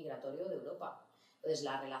laboratorio migratorio de Europa. Entonces,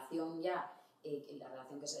 la relación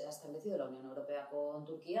que se ha establecido la Unión Europea con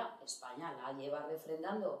Turquía, España la lleva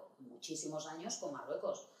refrendando muchísimos años con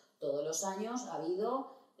Marruecos. Todos los años ha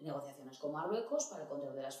habido negociaciones con Marruecos para el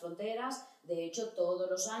control de las fronteras. De hecho, todos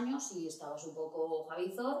los años, si estabas un poco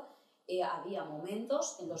javizor, había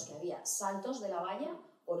momentos en los que había saltos de la valla.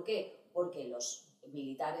 ¿Por qué? Porque los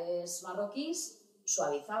militares marroquíes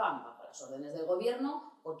suavizaban bajo las órdenes del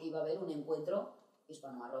gobierno porque iba a haber un encuentro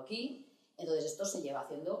hispano-marroquí. Entonces esto se lleva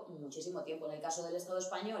haciendo muchísimo tiempo. En el caso del Estado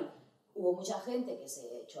español hubo mucha gente que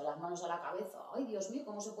se echó las manos a la cabeza. ¡Ay, Dios mío!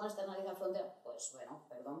 ¿Cómo se puede externalizar fronteras? Pues bueno,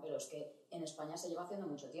 perdón, pero es que en España se lleva haciendo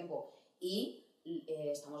mucho tiempo. Y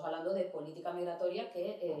estamos hablando de política migratoria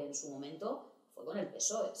que en su momento fue con el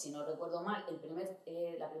PSOE. Si no recuerdo mal,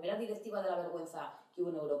 la primera directiva de la vergüenza que hubo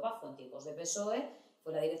en Europa fue en tiempos de PSOE,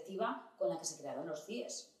 fue la directiva con la que se crearon los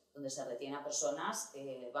CIES, donde se retiene a personas,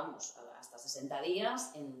 hasta 60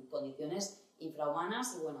 días en condiciones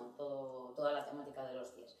infrahumanas y bueno, toda la temática de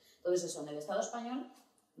los CIES. Entonces eso, en el Estado español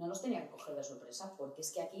no nos tenía que coger de sorpresa, porque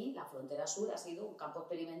es que aquí la frontera sur ha sido un campo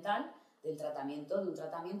experimental de un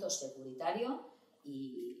tratamiento securitario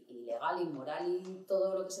y legal, inmoral y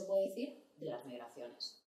todo lo que se puede decir de las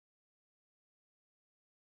migraciones.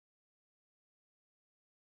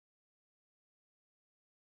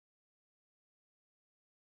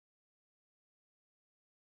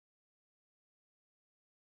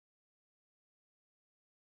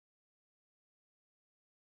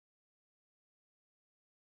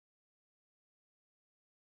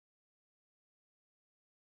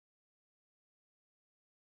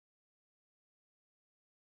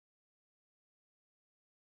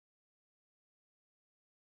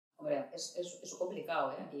 Hombre, es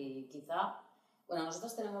complicado, ¿eh? Y quizá, bueno,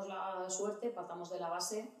 nosotros tenemos la suerte, partamos de la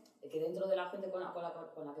base de que dentro de la gente con la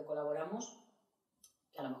que colaboramos,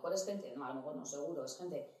 que a lo mejor es gente, no, a lo mejor no, seguro, es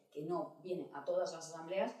gente que no viene a todas las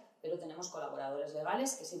asambleas, pero tenemos colaboradores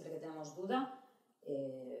legales que siempre que tenemos duda,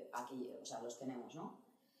 aquí, o sea, los tenemos, ¿no?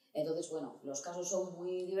 Entonces, bueno, los casos son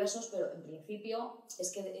muy diversos, pero en principio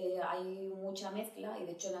es que hay mucha mezcla y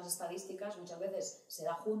de hecho en las estadísticas muchas veces se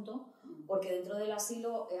da junto, porque dentro del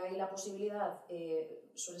asilo hay la posibilidad,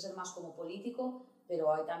 suele ser más como político,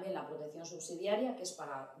 pero hay también la protección subsidiaria, que es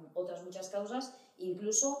para otras muchas causas.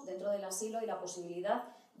 Incluso dentro del asilo hay la posibilidad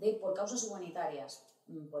de, por causas humanitarias,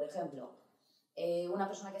 por ejemplo, una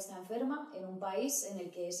persona que está enferma en un país en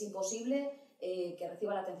el que es imposible que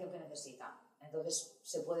reciba la atención que necesita. Entonces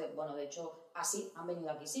se puede, bueno, de hecho así han venido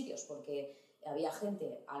aquí sirios, porque había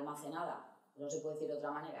gente almacenada, no se puede decir de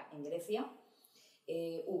otra manera, en Grecia.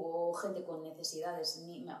 Hubo gente con necesidades,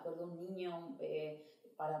 me acuerdo un niño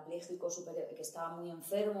parapléjico que estaba muy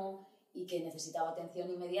enfermo y que necesitaba atención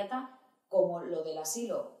inmediata, como lo del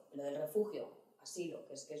asilo, lo del refugio, asilo,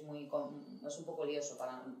 que es un poco lioso,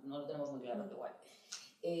 no lo tenemos muy claro, igual.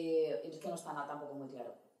 Es que no está tampoco muy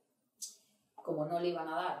claro. Como no le iban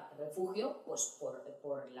a dar refugio, pues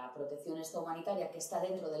por la protección esta humanitaria que está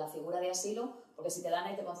dentro de la figura de asilo, porque si te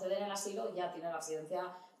dan y te conceden el asilo, ya tienes la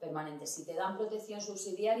residencia permanente. Si te dan protección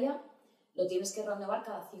subsidiaria, lo tienes que renovar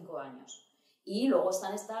cada 5 años. Y luego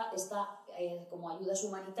están como ayudas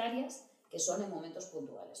humanitarias, que son en momentos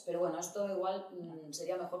puntuales. Pero bueno, esto igual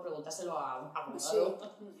sería mejor preguntárselo a un abogado.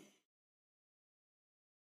 Sí.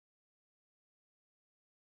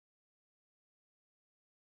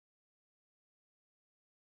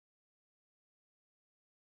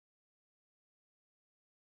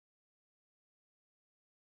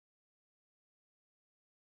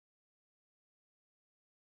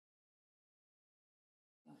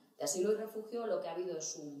 De asilo y refugio lo que ha habido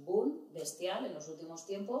es un boom bestial en los últimos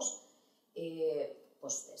tiempos,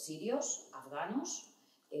 pues de sirios, afganos,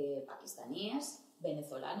 pakistaníes,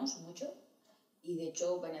 venezolanos, mucho, y de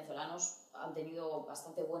hecho venezolanos han tenido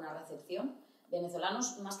bastante buena recepción.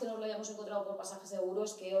 Venezolanos, más que nos lo hayamos encontrado por Pasaje Seguro,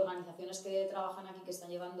 es que organizaciones que trabajan aquí, que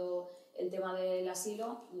están llevando el tema del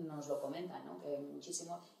asilo, nos lo comentan, ¿no? Que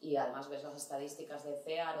muchísimo, y además ves las estadísticas de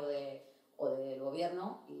CEAR o del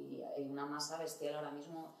gobierno, y hay una masa bestial ahora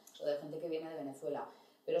mismo de gente que viene de Venezuela.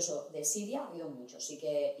 Pero eso, de Siria ha habido muchos, y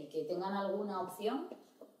que tengan alguna opción,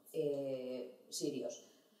 sirios.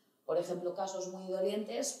 Por ejemplo, casos muy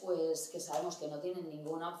dolientes, pues que sabemos que no tienen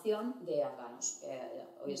ninguna opción, de afganos.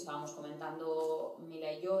 Hoy estábamos comentando,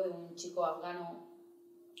 Mila y yo, de un chico afgano,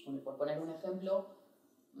 por poner un ejemplo,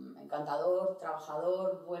 encantador,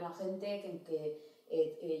 trabajador, buena gente,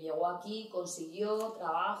 que llegó aquí, consiguió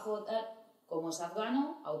trabajo, tal. Como es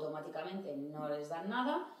afgano, automáticamente no les dan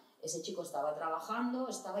nada. Ese chico estaba trabajando,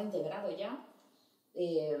 estaba integrado ya,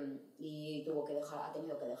 y ha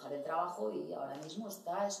tenido que dejar el trabajo, y ahora mismo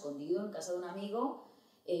está escondido en casa de un amigo,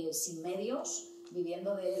 sin medios,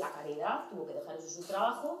 viviendo de la caridad. Tuvo que dejar su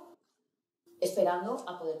trabajo, esperando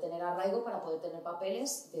a poder tener arraigo para poder tener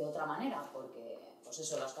papeles de otra manera, porque pues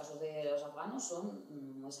eso, los casos de los afganos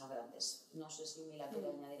son muy sangrantes. No sé si Mila quiere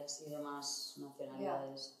añadir así de más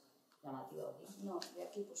nacionalidades llamativas aquí. No, de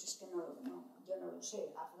aquí pues es que yo no lo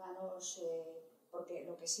sé. Afganos, porque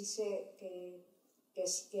lo que sí sé que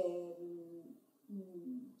es que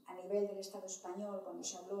a nivel del Estado español, cuando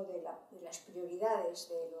se habló de las prioridades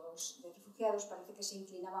de los refugiados, parece que se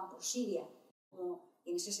inclinaban por Siria. Y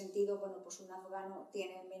en ese sentido, bueno, pues un afgano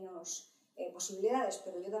tiene menos posibilidades,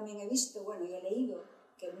 pero yo también he visto, bueno, y he leído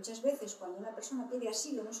que muchas veces cuando una persona pide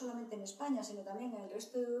asilo, no solamente en España, sino también en el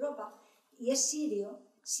resto de Europa, y es sirio,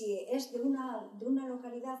 si es de una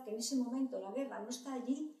localidad que en ese momento la guerra no está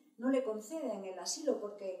allí, no le conceden el asilo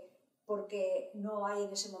porque no hay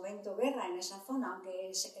en ese momento guerra en esa zona, aunque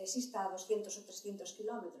exista a 200 o 300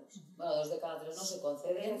 kilómetros. Bueno, 2 de cada 3 no se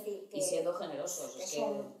conceden, es decir, y siendo generosos. Que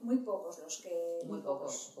son muy pocos los que... Muy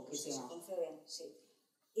pocos, poquísimos. Se conceden, sí.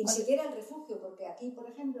 Y ni siquiera el refugio, porque aquí, por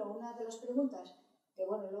ejemplo, una de las preguntas, que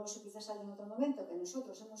bueno, luego quizás sale en otro momento, que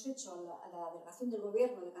nosotros hemos hecho a la delegación del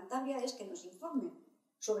gobierno de Cantabria, es que nos informen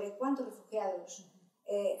sobre cuántos refugiados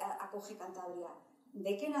acoge Cantabria,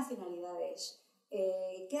 de qué nacionalidades,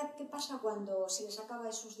 ¿qué pasa cuando se les acaba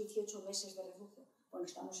esos 18 meses de refugio? Bueno,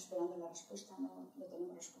 estamos esperando la respuesta, no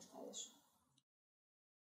tenemos respuesta a eso.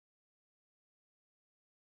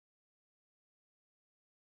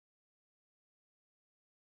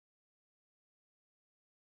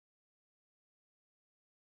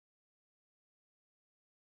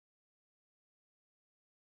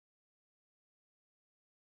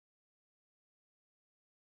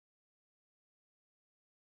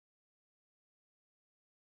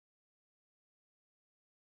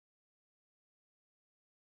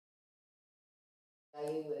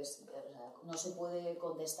 No se puede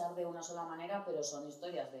contestar de una sola manera, pero son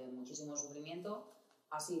historias de muchísimo sufrimiento.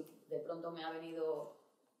 Así, de pronto me ha venido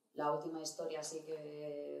la última historia así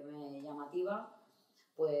que me llamativa,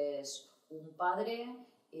 pues un padre,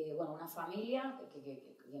 una familia,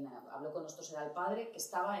 quien habló con nosotros era el padre, que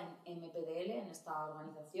estaba en MPDL, en esta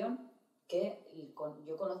organización, que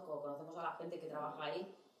conocemos a la gente que trabaja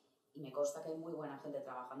ahí, y me consta que hay muy buena gente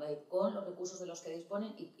trabajando ahí con los recursos de los que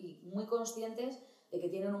disponen, y muy conscientes de que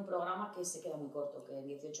tienen un programa que se queda muy corto, que en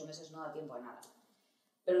 18 meses no da tiempo a nada.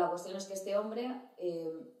 Pero la cuestión es que este hombre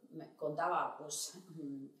me contaba, pues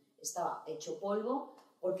estaba hecho polvo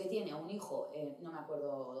porque tiene un hijo, no me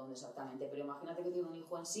acuerdo dónde exactamente, pero imagínate que tiene un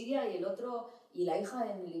hijo en Siria y la hija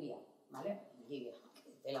en Libia, ¿vale? Libia,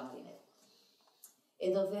 de la marinera.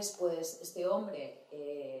 Entonces, pues este hombre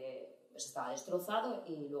pues estaba destrozado,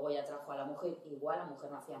 y luego ya trajo a la mujer. Igual la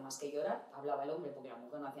mujer no hacía más que llorar, hablaba el hombre porque la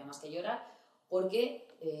mujer no hacía más que llorar, porque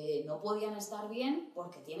no podían estar bien,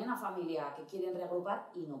 porque tienen a familia que quieren reagrupar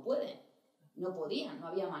y no pueden, no podían, no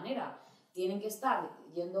había manera. Tienen que estar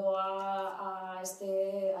yendo a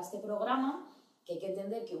este programa, que hay que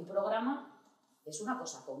entender que un programa es una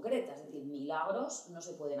cosa concreta, es decir, milagros no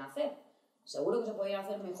se pueden hacer. Seguro que se podría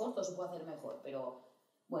hacer mejor, todo se puede hacer mejor, pero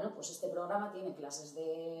bueno, pues este programa tiene clases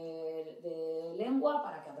de lengua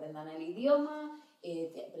para que aprendan el idioma,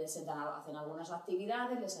 hacen algunas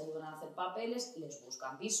actividades, les ayudan a hacer papeles, les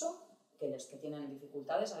buscan piso, que tienen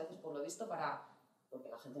dificultades a veces por lo visto porque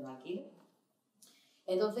la gente no alquila.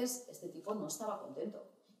 Entonces este tipo no estaba contento,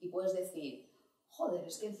 y puedes decir, joder,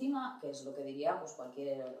 es que encima, que es lo que diría pues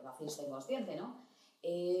cualquier racista inconsciente, ¿no?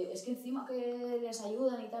 Es que encima que les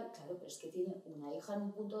ayudan y tal, claro, pero es que tienen una hija en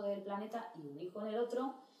un punto del planeta y un hijo en el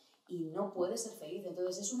otro, y no puede ser feliz.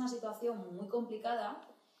 Entonces es una situación muy complicada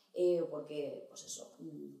porque, pues eso,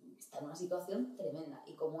 está en una situación tremenda.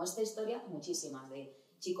 Y como esta historia, muchísimas de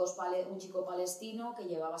un chico palestino que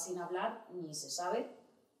llevaba sin hablar, ni se sabe,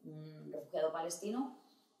 un refugiado palestino,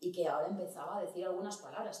 y que ahora empezaba a decir algunas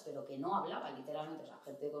palabras, pero que no hablaba literalmente. O sea,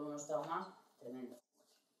 gente con unos traumas tremendos.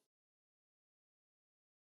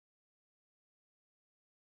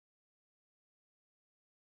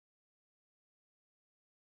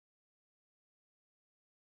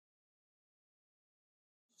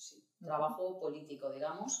 Sí, trabajo político,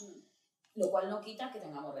 digamos, lo cual no quita que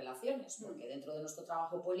tengamos relaciones, porque dentro de nuestro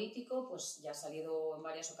trabajo político, pues ya ha salido en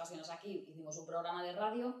varias ocasiones aquí, hicimos un programa de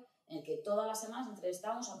radio en el que todas las semanas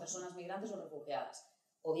entrevistamos a personas migrantes o refugiadas.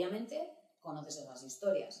 Obviamente, conoces esas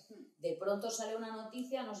historias. De pronto sale una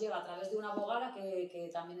noticia, nos llega a través de una abogada que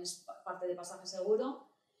también es parte de Pasaje Seguro,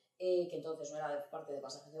 que entonces no era parte de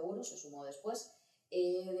Pasaje Seguro, se sumó después,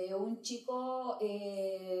 de un chico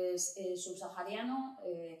subsahariano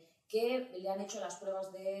que le han hecho las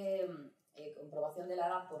pruebas de comprobación de la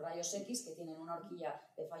edad por rayos X, que tienen una horquilla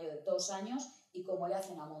de fallo de 2 años, y como le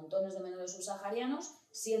hacen a montones de menores subsaharianos,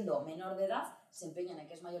 siendo menor de edad, se empeñan en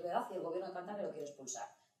que es mayor de edad y el gobierno de Cantabria lo quiere expulsar.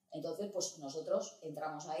 Entonces, pues nosotros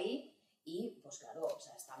entramos ahí y, pues claro, o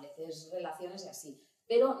sea, estableces relaciones y así.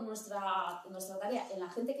 Pero nuestra tarea en la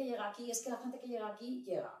gente que llega aquí es que la gente que llega aquí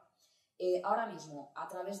llega. Ahora mismo, a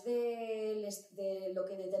través de lo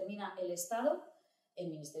que determina el Estado, el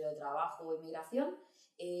Ministerio de Trabajo y Migración,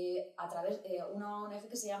 a través de una ONG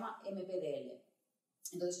que se llama MPDL.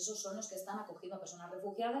 Entonces, esos son los que están acogiendo a personas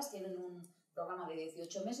refugiadas, tienen un programa de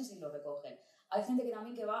 18 meses y lo recogen. Hay gente que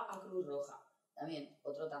también que va a Cruz Roja, también,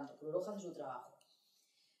 otro tanto. Cruz Roja hace su trabajo.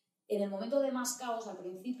 En el momento de más caos, al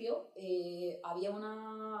principio, se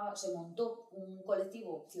montó un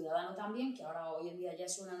colectivo ciudadano también, que ahora hoy en día ya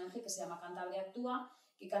es una ONG que se llama Cantabria Actúa,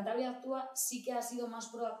 que Cantabria Actúa sí que ha sido más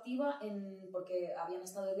proactiva porque habían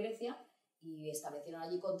estado en Grecia y establecieron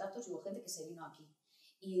allí contactos y hubo gente que se vino aquí.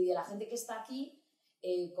 Y de la gente que está aquí,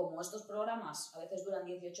 como estos programas a veces duran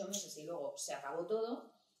 18 meses y luego se acabó todo,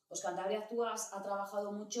 pues Cantabria Actúa ha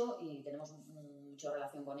trabajado mucho y tenemos mucha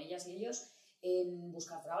relación con ellas y ellos, en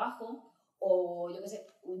buscar trabajo, o yo qué sé,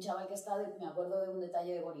 un chaval que está, me acuerdo de un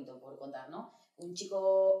detalle bonito por contar, ¿no? Un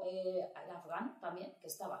chico afgano también, que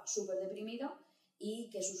estaba súper deprimido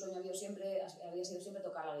y que su sueño había sido siempre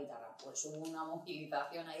tocar la guitarra. Pues hubo una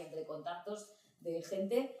movilización ahí entre contactos de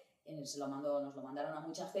gente, nos lo mandaron a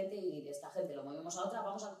mucha gente y de esta gente lo movimos a otra,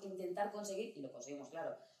 vamos a intentar conseguir, y lo conseguimos,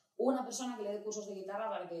 claro, una persona que le dé cursos de guitarra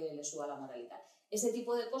para que le suba la moral y tal. Ese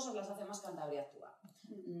tipo de cosas las hace más Cantabria Actúa.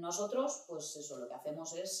 Nosotros, pues eso, lo que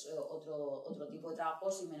hacemos es otro tipo de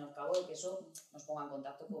trabajo sin menoscabo de que eso nos ponga en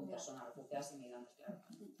contacto con personas refugiadas y migrantes, claro.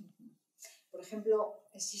 Por ejemplo,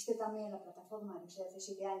 existe también la plataforma desde hace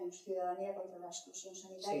 7 años, Ciudadanía contra la Exclusión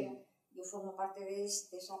Sanitaria. Sí. Yo formo parte de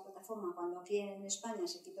esa plataforma cuando aquí en España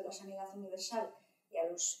se quitó la sanidad universal y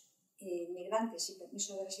a los migrantes sin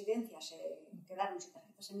permiso de residencia se quedaron sin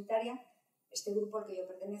tarjeta sanitaria. Este grupo al que yo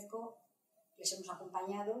pertenezco les hemos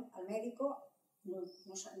acompañado al médico, no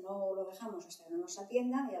lo dejamos hasta que no nos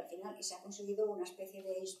atiendan y al final se ha conseguido una especie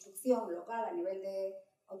de instrucción local a nivel de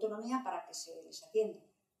autonomía para que se les atienda,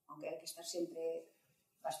 aunque hay que estar siempre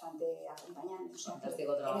bastante acompañando. O sea,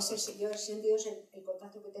 en ese sentido es el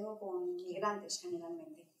contacto que tengo con migrantes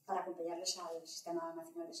generalmente, para acompañarles al Sistema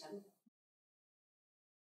Nacional de Salud.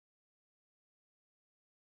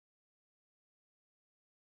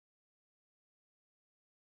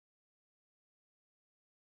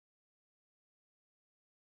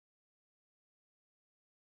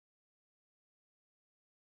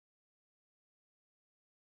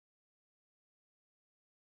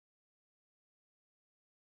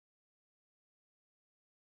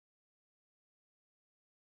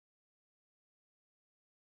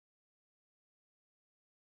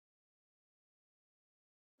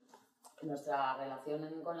 Nuestra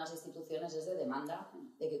relación con las instituciones es de demanda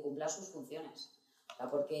de que cumplan sus funciones. O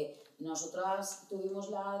sea, porque nosotras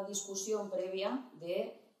tuvimos la discusión previa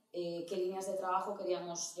de qué líneas de trabajo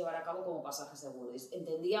queríamos llevar a cabo como Pasaje Seguro.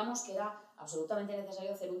 Entendíamos que era absolutamente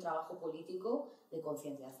necesario hacer un trabajo político de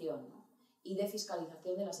concienciación, ¿no? Y de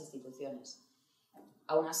fiscalización de las instituciones.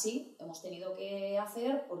 Aún así, hemos tenido que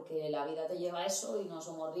hacer, porque la vida te lleva a eso y no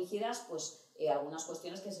somos rígidas, pues algunas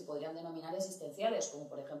cuestiones que se podrían denominar existenciales, como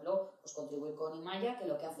por ejemplo pues, contribuir con Imaya, que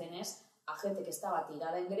lo que hacen es a gente que estaba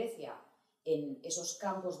tirada en Grecia en esos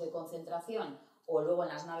campos de concentración o luego en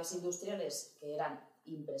las naves industriales que eran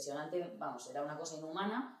impresionantes, vamos, era una cosa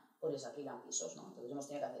inhumana, pues les alquilan pisos, ¿no? Entonces hemos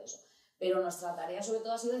tenido que hacer eso. Pero nuestra tarea sobre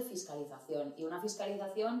todo ha sido de fiscalización, y una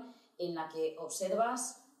fiscalización en la que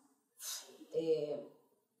observas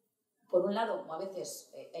por un lado, a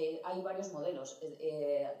veces hay varios modelos.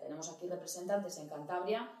 Tenemos aquí representantes en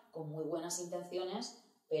Cantabria con muy buenas intenciones,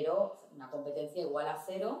 pero una competencia igual a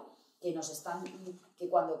cero, que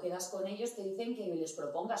cuando quedas con ellos te dicen que les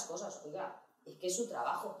propongas cosas. Oiga, es que es su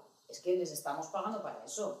trabajo, es que les estamos pagando para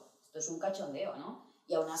eso. Esto es un cachondeo, ¿no?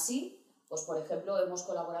 Y aún así, pues por ejemplo, hemos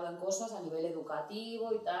colaborado en cosas a nivel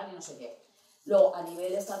educativo y tal, y no sé qué. Luego, a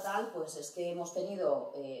nivel estatal, pues es que hemos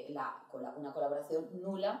tenido una colaboración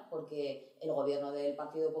nula, porque el gobierno del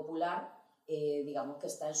Partido Popular, digamos que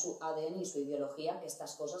está en su ADN y su ideología que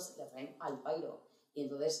estas cosas le traen al pairo. Y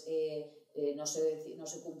entonces no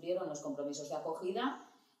se cumplieron los compromisos de acogida,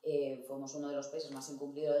 fuimos uno de los países más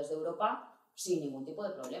incumplidores de Europa, sin ningún tipo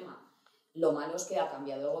de problema. Lo malo es que ha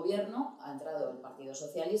cambiado el gobierno, ha entrado el Partido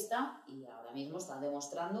Socialista y ahora mismo están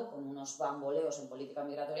demostrando, con unos bamboleos en política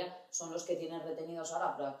migratoria, son los que tienen retenidos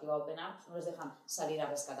ahora Proactiva Open Arms, no les dejan salir a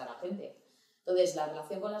rescatar a gente. Entonces, la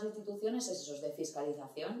relación con las instituciones es eso, es de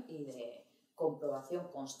fiscalización y de comprobación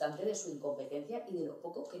constante de su incompetencia y de lo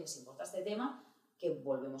poco que les importa este tema, que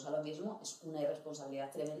volvemos a lo mismo, es una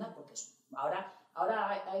irresponsabilidad tremenda, porque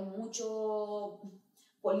ahora hay mucho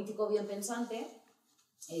político bien pensante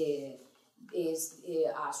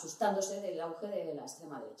asustándose del auge de la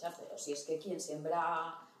extrema derecha, pero si es que quien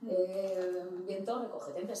siembra viento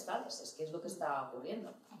recoge tempestades, es que es lo que está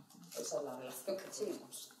ocurriendo. Esa es la relación que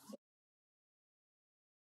tenemos.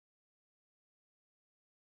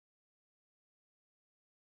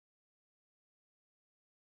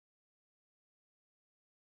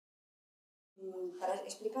 Para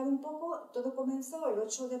explicar un poco, todo comenzó el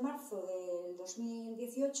 8 de marzo del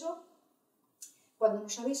 2018, cuando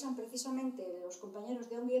nos avisan precisamente los compañeros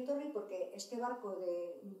de Ongi Etorri, porque este barco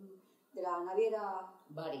de la naviera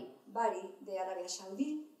Bari de Arabia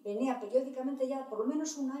Saudí venía periódicamente ya, por lo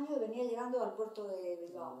menos un año, venía llegando al puerto de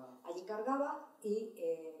Bilbao. Allí cargaba y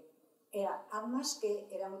eran armas que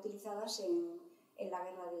eran utilizadas en la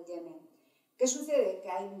guerra del Yemen. ¿Qué sucede?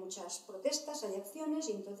 Que hay muchas protestas, hay acciones,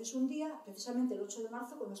 y entonces un día, precisamente el 8 de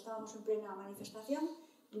marzo, cuando estábamos en plena manifestación,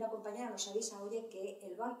 una compañera nos avisa, oye, que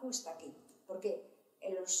el barco está aquí. Porque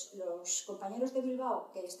los compañeros de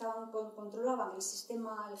Bilbao que controlaban el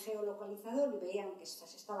sistema, el geolocalizador, y veían que se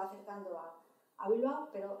estaba acercando a Bilbao,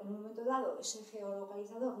 pero en un momento dado ese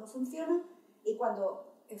geolocalizador no funciona, y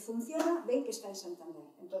cuando funciona ven que está en Santander.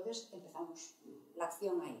 Entonces empezamos la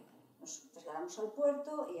acción ahí. Nos trasladamos al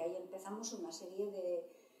puerto y ahí empezamos una serie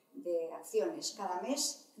de acciones. Cada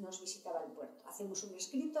mes nos visitaba el puerto. Hacemos un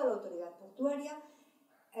escrito a la autoridad portuaria,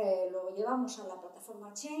 lo llevamos a la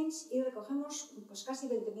plataforma Change y recogemos pues, casi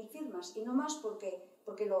 20.000 firmas, y no más porque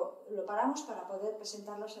lo paramos para poder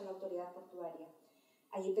presentarlas a la autoridad portuaria.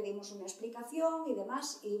 Allí pedimos una explicación y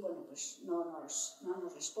demás, y bueno, pues no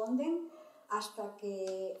nos responden, hasta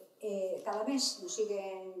que cada mes nos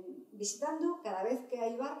siguen visitando. Cada vez que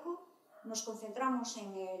hay barco nos concentramos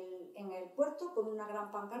en el puerto con una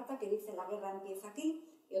gran pancarta que dice la guerra empieza aquí,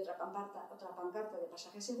 y otra pancarta de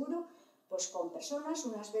Pasaje Seguro, pues con personas,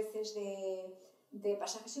 unas veces de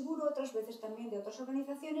Pasaje Seguro, otras veces también de otras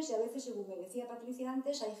organizaciones, y a veces, según me decía Patricia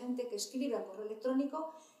antes, hay gente que escribe al correo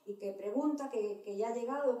electrónico y que pregunta que ya ha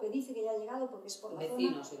llegado, o que dice que ya ha llegado porque es por la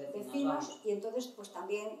vecinos zona, y vecinos, y entonces pues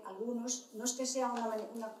también algunos, no es que sea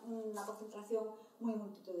una concentración muy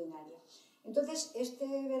multitudinaria. Entonces,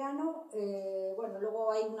 este verano, bueno,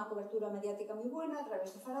 luego hay una cobertura mediática muy buena a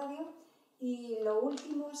través de Faradio, y lo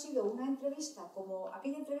último ha sido una entrevista. Como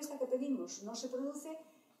aquella entrevista que pedimos no se produce,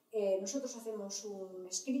 nosotros hacemos un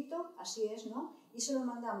escrito, así es, ¿no? Y se lo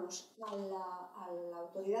mandamos a la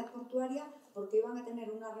autoridad portuaria, porque iban a tener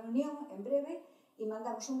una reunión en breve, y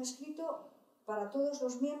mandamos un escrito para todos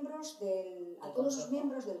los miembros del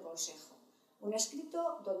Consejo. Un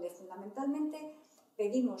escrito donde fundamentalmente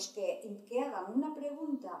pedimos que hagan una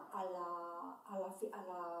pregunta a la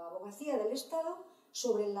abogacía del Estado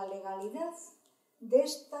sobre la legalidad de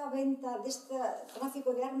esta venta, de este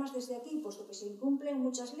tráfico de armas desde aquí, puesto que se incumplen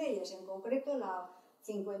muchas leyes, en concreto la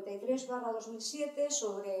 53/2007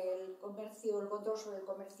 sobre el control sobre el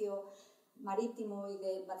comercio marítimo y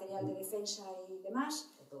de material de defensa y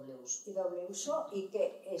demás, doble uso, y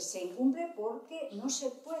que se incumple porque no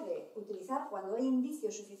se puede utilizar cuando hay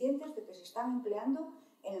indicios suficientes de que se están empleando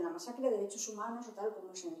en la masacre de derechos humanos, o tal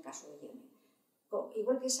como es en el caso de Yemen.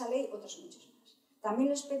 Igual que esa ley, otras muchas más. También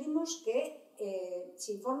les pedimos que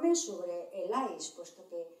se informen sobre el AIS, puesto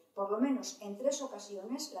que por lo menos en 3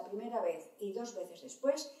 ocasiones, la primera vez y 2 veces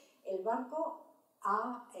después, el barco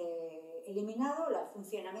ha eliminado el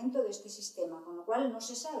funcionamiento de este sistema, con lo cual no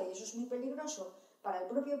se sabe, y eso es muy peligroso para el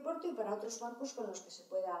propio puerto y para otros barcos con los que se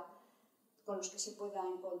pueda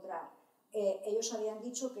encontrar. ellos habían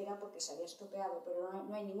dicho que era porque se había estropeado, pero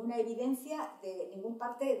no hay ninguna evidencia de ninguna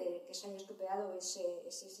parte de que se haya estropeado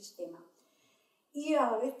ese sistema. Y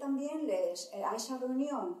a la vez también a esa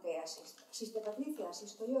reunión que asiste Patricia,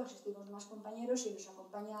 asisto yo, asistimos más compañeros y nos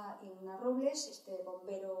acompaña Igna Robles, este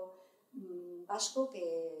bombero vasco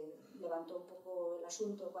que levantó un poco el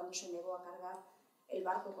asunto cuando se negó a cargar el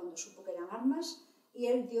barco cuando supo que eran armas, y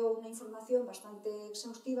él dio una información bastante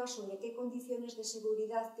exhaustiva sobre qué condiciones de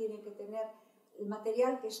seguridad tiene que tener el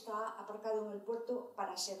material que está aparcado en el puerto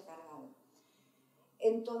para ser cargado.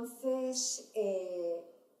 Entonces,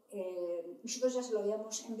 nosotros ya se lo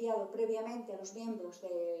habíamos enviado previamente a los miembros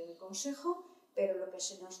del Consejo, pero lo que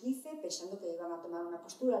se nos dice, pensando que iban a tomar una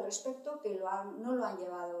postura al respecto, que no lo han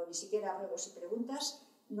llevado ni siquiera a ruegos y preguntas,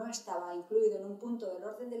 no estaba incluido en un punto del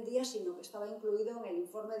orden del día, sino que estaba incluido en el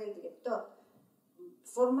informe del director.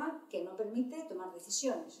 Forma que no permite tomar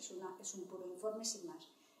decisiones, es un puro informe sin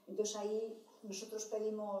más. Entonces ahí nosotros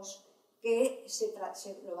pedimos que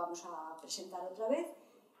lo vamos a presentar otra vez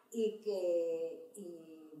y que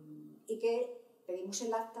pedimos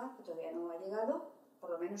el acta, que todavía no ha llegado, por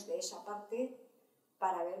lo menos de esa parte,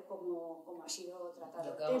 para ver cómo ha sido tratado el tema.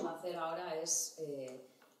 Lo que vamos a hacer ahora es,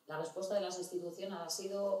 la respuesta de las instituciones ha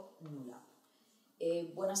sido nula.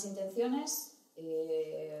 Buenas intenciones,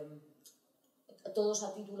 todos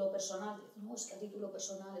a título personal, no, es que a título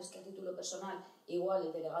personal, igual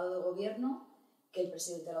el delegado de gobierno que el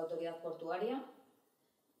presidente de la autoridad portuaria,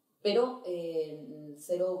 pero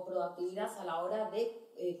cero proactividad a la hora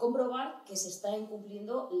de comprobar que se están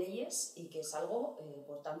incumpliendo leyes y que es algo,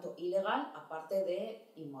 por tanto, ilegal, aparte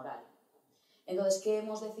de inmoral. Entonces, ¿qué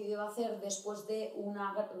hemos decidido hacer después de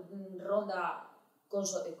una ronda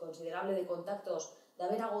considerable de contactos, de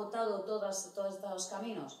haber agotado todos estos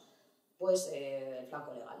caminos? Pues el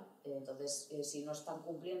flanco legal. Entonces, si no están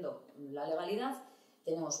cumpliendo la legalidad,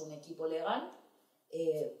 tenemos un equipo legal,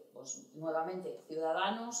 pues nuevamente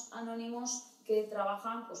ciudadanos anónimos que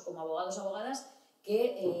trabajan pues, como abogados y abogadas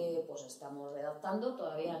que pues estamos redactando,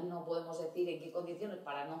 todavía no podemos decir en qué condiciones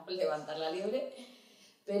para no levantar la liebre,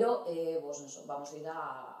 pero pues eso, vamos a ir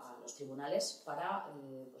a los tribunales para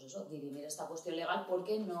pues eso, dirimir esta cuestión legal,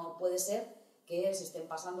 porque no puede ser que se estén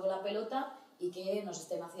pasando la pelota y que nos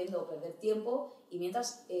estén haciendo perder tiempo y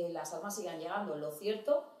mientras las armas sigan llegando. Lo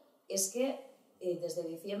cierto es que desde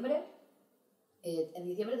diciembre, en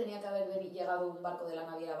diciembre tenía que haber llegado un barco de la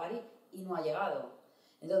naviera Bari y no ha llegado.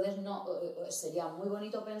 Entonces sería muy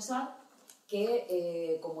bonito pensar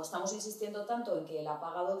que como estamos insistiendo tanto en que el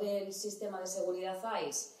apagado del sistema de seguridad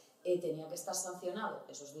AIS tenía que estar sancionado,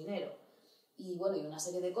 eso es dinero, y bueno, y una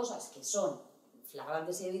serie de cosas que son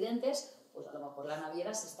flagrantes y evidentes, pues a lo mejor la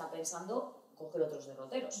naviera se está pensando coger otros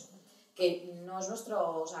derroteros, que no es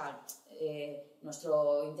nuestro, o sea,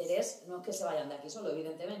 nuestro interés no es que se vayan de aquí solo,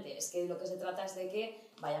 evidentemente, es que lo que se trata es de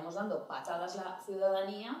que vayamos dando patadas a la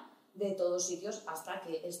ciudadanía de todos sitios hasta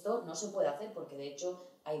que esto no se puede hacer, porque de hecho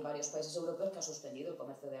hay varios países europeos que han suspendido el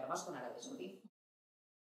comercio de armas con Arabia Saudí.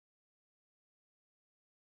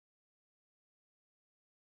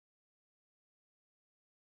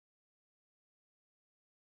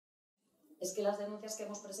 Es que las denuncias que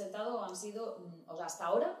hemos presentado han sido, o sea, hasta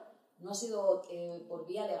ahora no ha sido por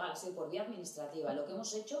vía legal, ha sido por vía administrativa. Lo que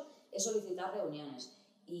hemos hecho es solicitar reuniones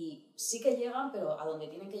y sí que llegan, pero a donde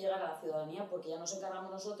tienen que llegar a la ciudadanía, porque ya nos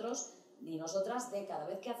encargamos nosotros ni nosotras de cada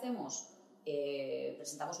vez que hacemos,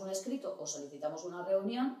 presentamos un escrito o solicitamos una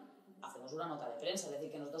reunión, hacemos una nota de prensa. Es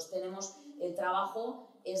decir, que nosotros tenemos el trabajo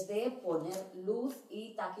es de poner luz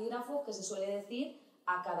y taquígrafo, que se suele decir,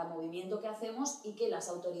 a cada movimiento que hacemos y que las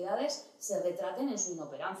autoridades se retraten en su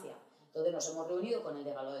inoperancia. Entonces nos hemos reunido con el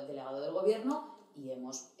delegado del gobierno y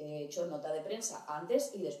hemos hecho nota de prensa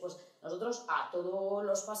antes y después. Nosotros a todos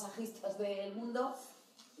los pasajistas del mundo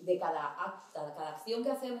de cada acción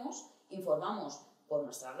que hacemos informamos por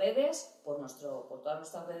nuestras redes, por todas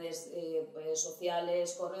nuestras redes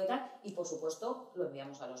sociales, correo y tal, y por supuesto lo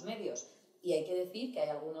enviamos a los medios. Y hay que decir que hay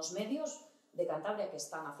algunos medios de Cantabria que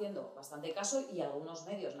están haciendo bastante caso y algunos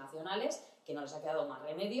medios nacionales que no les ha quedado más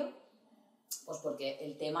remedio, pues porque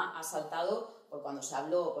el tema ha saltado por cuando se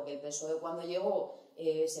habló, porque el PSOE cuando llegó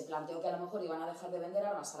se planteó que a lo mejor iban a dejar de vender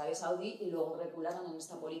armas a Arabia Saudí y luego recularon en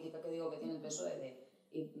esta política que digo que tiene el PSOE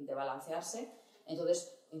de balancearse.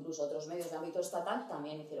 Entonces, incluso otros medios de ámbito estatal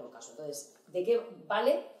también hicieron caso. Entonces, ¿de qué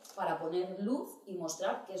vale para poner luz y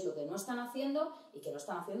mostrar qué es lo que no están haciendo y que no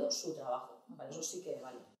están haciendo su trabajo? Para eso sí que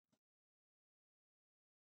vale.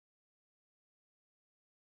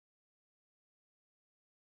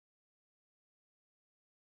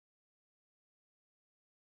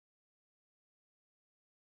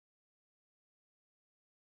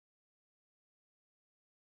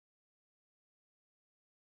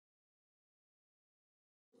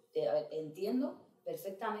 a ver, entiendo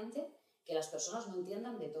perfectamente que las personas no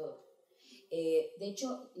entiendan de todo. De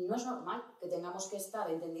hecho, no es normal que tengamos que estar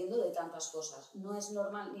entendiendo de tantas cosas. No es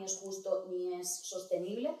normal, ni es justo, ni es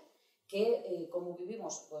sostenible que, como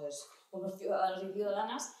vivimos, pues, como ciudadanos y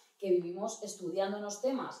ciudadanas, que vivimos estudiando unos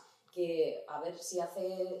temas que, a ver si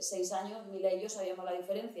hace 6 años, Mila y yo sabíamos la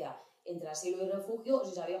diferencia entre asilo y refugio o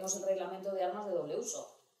si sabíamos el reglamento de armas de doble uso.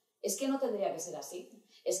 Es que no tendría que ser así.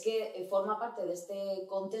 Es que forma parte de este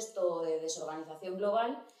contexto de desorganización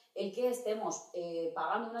global el que estemos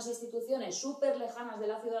pagando unas instituciones súper lejanas de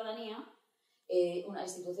la ciudadanía, unas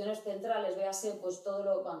instituciones centrales, véase, pues todo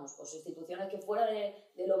lo, vamos, pues instituciones que fuera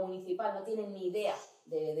de lo municipal no tienen ni idea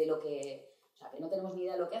de lo que, o sea, que no tenemos ni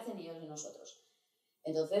idea de lo que hacen ni ellos ni nosotros.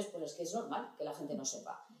 Entonces, pues es que es normal que la gente no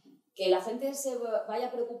sepa. Que la gente se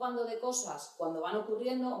vaya preocupando de cosas cuando van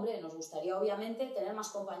ocurriendo, hombre, nos gustaría obviamente tener más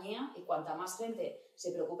compañía y cuanta más gente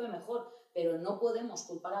se preocupe mejor, pero no podemos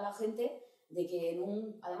culpar a la gente de que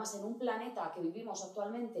además en un planeta que vivimos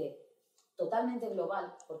actualmente totalmente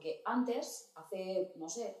global, porque antes, hace, no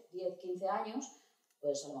sé, 10, 15 años,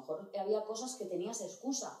 pues a lo mejor había cosas que tenías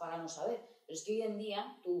excusa para no saber, pero es que hoy en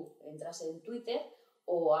día tú entras en Twitter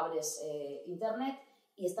o abres Internet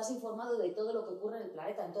y estás informado de todo lo que ocurre en el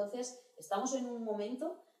planeta. Entonces, estamos en un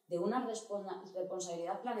momento de una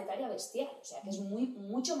responsabilidad planetaria bestial, o sea, que es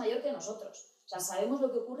mucho mayor que nosotros. O sea, sabemos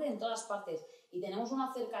lo que ocurre en todas partes y tenemos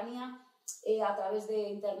una cercanía a través de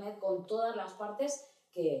Internet con todas las partes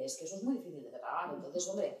que es que eso es muy difícil de tragar. Entonces,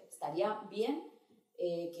 hombre, estaría bien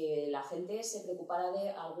que la gente se preocupara de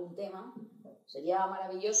algún tema. Sería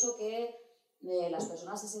maravilloso que las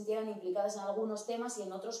personas se sintieran implicadas en algunos temas y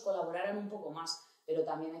en otros colaboraran un poco más. Pero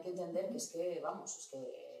también hay que entender que es que, vamos, es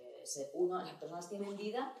que las personas tienen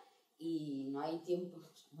vida y no hay tiempo,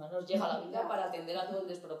 no nos llega la vida para atender a todo el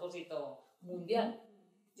despropósito mundial.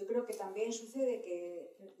 Yo creo que también sucede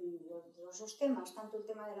que los dos temas, tanto el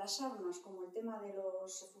tema de las armas como el tema de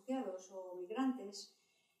los refugiados o migrantes,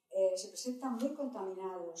 se presentan muy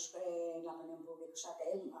contaminados en la opinión pública. O sea,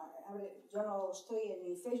 que yo no estoy en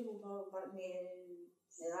mi Facebook, ni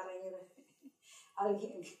da reír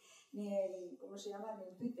alguien, ni en, ¿cómo se llama?, ni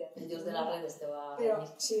en Twitter. El dios de las redes te va a reír.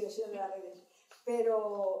 Sí, el dios de las redes.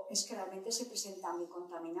 Pero es que realmente se presenta muy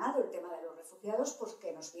contaminado el tema de los refugiados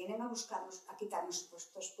porque nos vienen a buscarnos, a quitarnos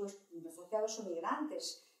puestos, pues, refugiados o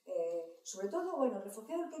migrantes. Sobre todo, bueno, el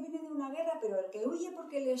refugiado el que viene de una guerra, pero el que huye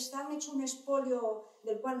porque les han hecho un expolio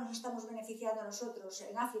del cual nos estamos beneficiando nosotros,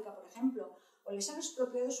 en África, por ejemplo, o les han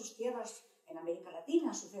expropiado sus tierras. En América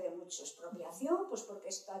Latina sucede mucho expropiación, pues porque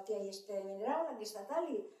aquí hay este mineral, aquí está tal,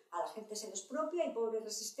 y a la gente se le expropia y pobre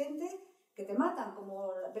resistente, que te matan, como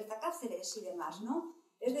Berta Cáceres y demás, ¿no?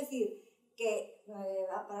 Es decir, que,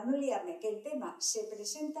 para no liarme, que el tema se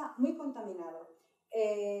presenta muy contaminado.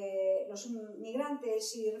 Los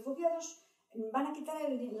migrantes y refugiados nos van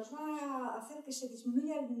a hacer que se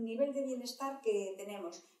disminuya el nivel de bienestar que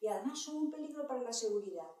tenemos y además son un peligro para la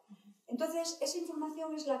seguridad. Entonces, esa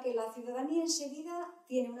información es la que la ciudadanía enseguida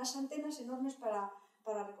tiene unas antenas enormes para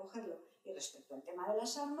recogerlo. Y respecto al tema de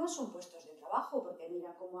las armas, son puestos de trabajo, porque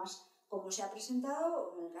mira cómo se ha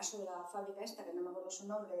presentado, en el caso de la fábrica esta, que no me acuerdo su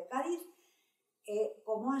nombre, de Cádiz,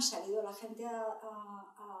 cómo ha salido la gente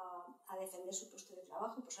a defender su puesto de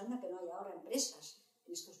trabajo. Pues anda que no hay ahora empresas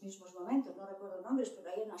en estos mismos momentos, no recuerdo nombres,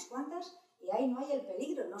 pero hay unas cuantas y ahí no hay el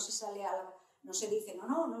peligro, no se dice,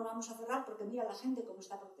 no vamos a cerrar porque mira la gente cómo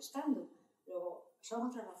está protestando. Luego, son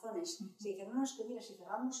otras razones. Se dice, no, es que mira, si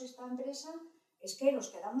cerramos esta empresa, es que nos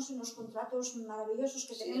quedamos en los contratos maravillosos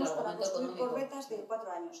que tenemos para construir corbetas de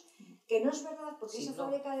 4 años. Que no es verdad, porque esa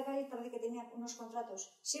fábrica de Cádiz parece que tenía unos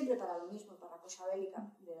contratos siempre para lo mismo, para cosa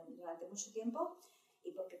bélica, durante mucho tiempo,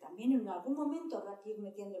 y porque también en algún momento habrá que ir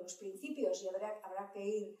metiendo los principios y habrá que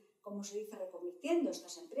ir, como se dice, reconvirtiendo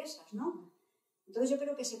estas empresas, ¿no? Entonces yo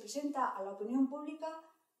creo que se presenta a la opinión pública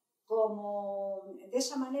como de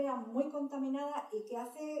esa manera muy contaminada y que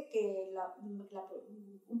hace que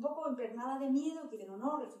un poco impregnada de miedo, que dicen,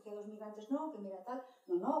 no, refugiados migrantes no, que mira tal,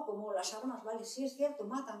 no, como las armas, vale, sí es cierto,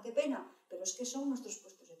 matan, qué pena, pero es que son nuestros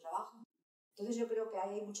puestos de trabajo. Entonces yo creo que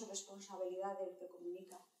ahí hay mucha responsabilidad del que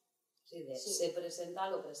comunica. Sí. Se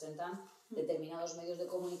presentan determinados medios de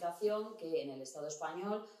comunicación que en el Estado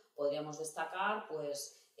español podríamos destacar,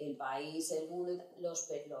 pues, El País, El Mundo, los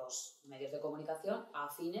medios de comunicación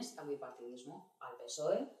afines al bipartidismo, al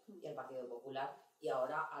PSOE y al Partido Popular, y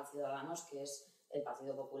ahora al Ciudadanos, que es el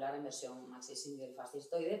Partido Popular en versión marxista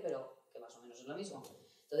fascistoide, pero que más o menos es lo mismo.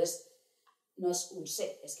 Entonces, no es un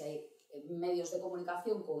es que hay medios de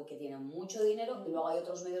comunicación que tienen mucho dinero y luego hay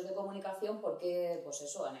otros medios de comunicación porque, pues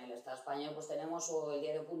eso, en el Estado español pues tenemos o el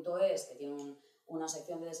diario.es, que tiene una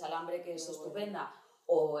sección de desalambre que es estupenda,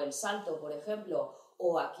 o El Salto, por ejemplo,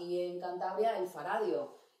 o aquí en Cantabria el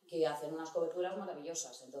Faradio, que hacen unas coberturas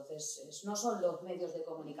maravillosas. Entonces, no son los medios de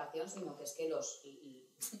comunicación, sino que es que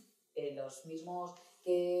los mismos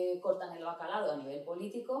que cortan el bacalao a nivel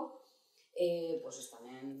político, pues están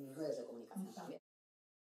en los medios de comunicación también.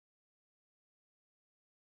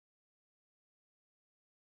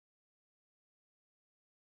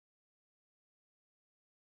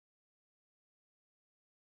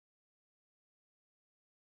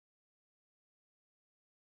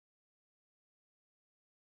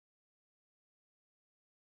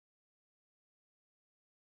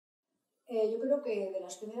 Yo creo que de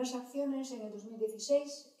las primeras acciones en el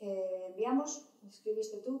 2016 enviamos,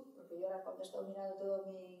 escribiste tú, porque yo ahora cuando he estado mirando toda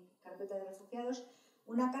mi carpeta de refugiados,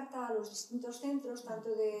 una carta a los distintos centros,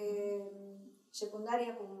 tanto de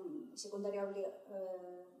secundaria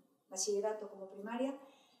bachillerato como primaria,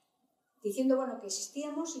 diciendo bueno, que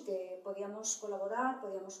existíamos y que podíamos colaborar,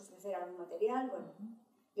 podíamos ofrecer algún material. Bueno,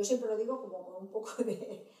 yo siempre lo digo como con un poco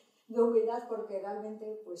de humildad, porque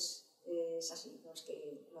realmente pues es así, no es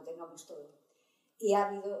que lo tengamos todo. Y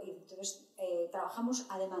entonces trabajamos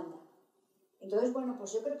a demanda. Entonces, bueno,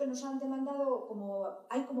 pues yo creo que nos han demandado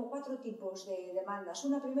hay como 4 tipos de demandas.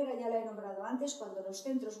 Una primera ya la he nombrado antes, cuando los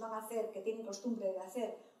centros van a hacer, que tienen costumbre de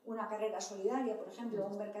hacer una carrera solidaria, por ejemplo,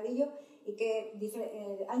 un mercadillo, y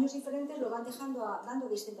que años diferentes lo van dando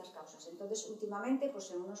distintas causas. Entonces, últimamente, pues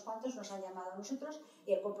en unos cuantos nos han llamado a nosotros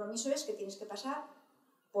y el compromiso es que tienes que pasar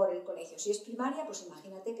por el colegio. Si es primaria, pues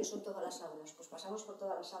imagínate que son todas las aulas, pues pasamos por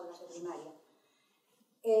todas las aulas de primaria.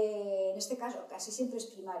 En este caso, casi siempre es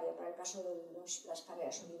primaria, para el caso de las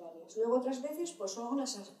carreras solidarias. Luego, otras veces, pues son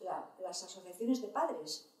las asociaciones de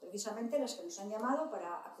padres, precisamente las que nos han llamado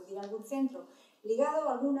para acudir a algún centro, ligado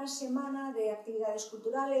a alguna semana de actividades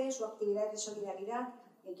culturales o actividades de solidaridad,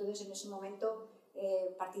 y entonces en ese momento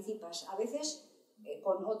participas. A veces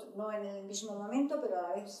no en el mismo momento, pero a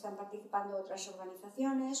la vez están participando otras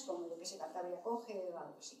organizaciones, como lo que se Cantabria acoge o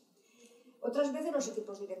algo así. Otras veces los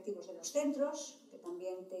equipos directivos de los centros, que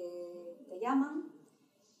también te llaman,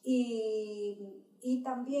 y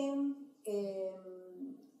también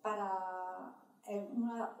para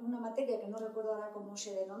una materia que no recuerdo ahora cómo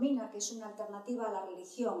se denomina, que es una alternativa a la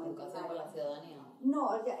religión. Educación para la ciudadanía.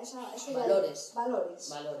 No, eso valores.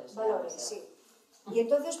 Valores, sí. Y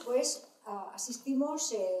entonces, pues, asistimos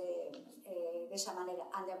de esa manera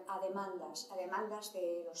a demandas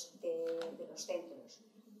de los centros.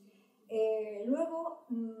 Luego,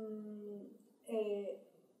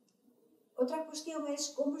 otra cuestión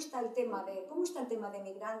es cómo está el tema de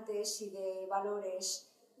migrantes y de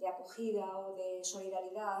valores de acogida o de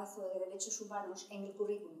solidaridad o de derechos humanos en el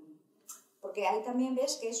currículum. Porque ahí también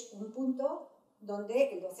ves que es un punto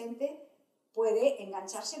donde el docente puede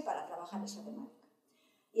engancharse para trabajar esa temática.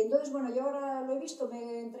 Y entonces, bueno, yo ahora lo he visto, me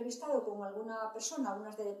he entrevistado con alguna persona,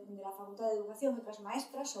 algunas de la Facultad de Educación, otras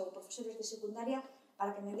maestras o profesores de secundaria,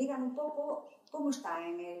 para que me digan un poco cómo está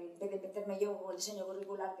en el de meterme yo con el diseño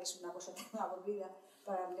curricular, que es una cosa tan aburrida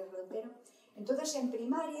para leerlo entero. Entonces, en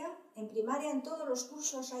primaria, en todos los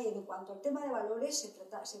cursos hay, en cuanto al tema de valores,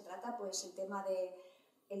 se trata pues el tema de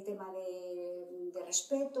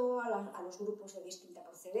respeto a los grupos de distinta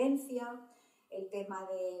procedencia, el tema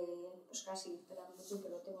de, pues casi, espera un poquito que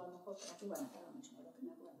lo tengo a lo mejor por aquí, bueno, ahora mismo lo que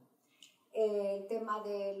me acuerdo. El tema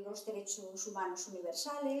de los derechos humanos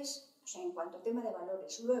universales, o sea, en cuanto al tema de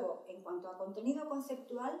valores. Luego, en cuanto a contenido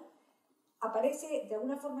conceptual, aparece de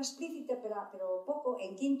alguna forma explícita, pero poco,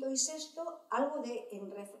 en quinto y sexto, algo en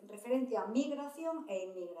referencia a migración e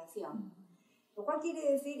inmigración. Lo cual quiere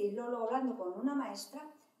decir, y luego hablando con una maestra,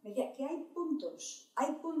 me decía que hay puntos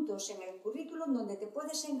en el currículum donde te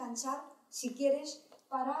puedes enganchar, si quieres,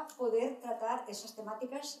 para poder tratar esas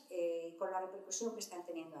temáticas con la repercusión que están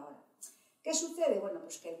teniendo ahora. ¿Qué sucede? Bueno,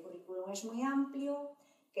 pues que el currículum es muy amplio,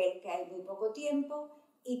 que hay muy poco tiempo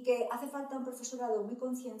y que hace falta un profesorado muy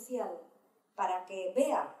concienciado para que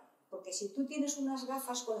vea, porque si tú tienes unas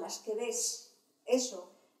gafas con las que ves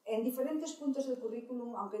eso, en diferentes puntos del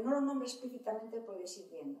currículum, aunque no lo nombres explícitamente, puedes ir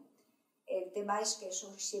viendo. El tema es que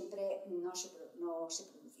eso siempre no se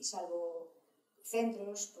produce, salvo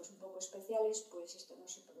centros pues un poco especiales, pues esto no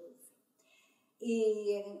se produce.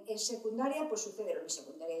 Y en secundaria pues sucede lo que en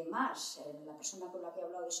secundaria hay más. La persona con la que he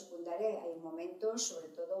hablado de secundaria hay momentos, sobre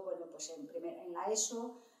todo bueno, pues en la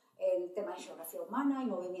ESO, el tema de geografía humana y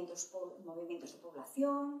movimientos de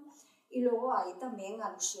población, y luego hay también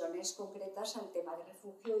alusiones concretas al tema de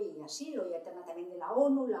refugio y asilo, y al tema también de la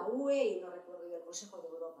ONU, la UE y no recuerdo yo el Consejo de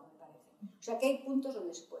Europa, me parece. O sea que hay puntos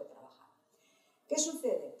donde se puede trabajar. ¿Qué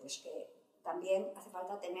sucede? Pues que también hace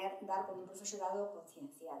falta dar con un profesorado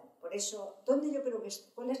concienciado. Por eso,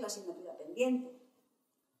 ¿cuál es la asignatura pendiente?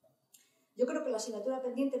 Yo creo que la asignatura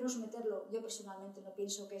pendiente no es meterlo, yo personalmente no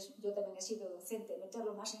pienso que es, yo también he sido docente,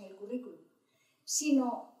 meterlo más en el currículum,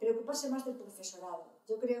 sino preocuparse más del profesorado.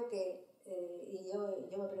 Yo creo que, y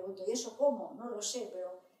yo me pregunto, ¿y eso cómo? No lo sé,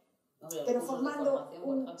 pero formando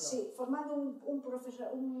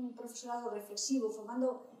un profesorado reflexivo,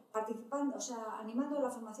 participando, o sea, animando a la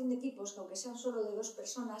formación de equipos, que aunque sean solo de 2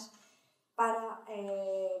 personas, para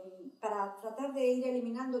tratar de ir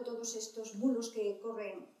eliminando todos estos bulos que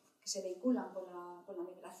se vehiculan con la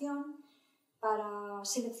migración, para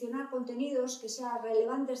seleccionar contenidos que sean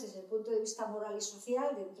relevantes desde el punto de vista moral y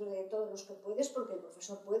social, dentro de todos los que puedes, porque el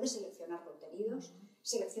profesor puede seleccionar contenidos,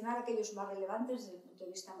 seleccionar aquellos más relevantes desde el punto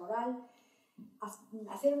de vista moral,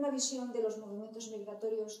 hacer una visión de los movimientos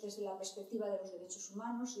migratorios desde la perspectiva de los derechos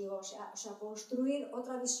humanos, o sea, construir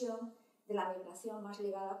otra visión de la migración más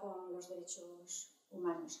ligada con los derechos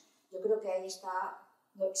humanos. Yo creo que ahí está,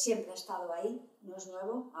 siempre ha estado ahí, no es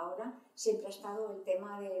nuevo ahora, siempre ha estado el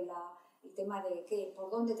tema de por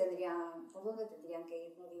dónde tendrían que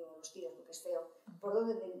ir, no digo los tiros porque es feo, por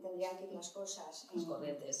dónde tendrían que ir las cosas. Las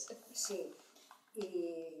corrientes. Sí.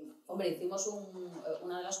 Hombre, hicimos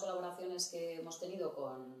una de las colaboraciones que hemos tenido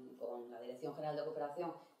con la Dirección General de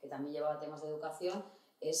Cooperación, que también llevaba temas de educación,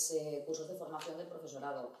 es cursos de formación del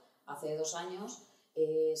profesorado. Hace 2 años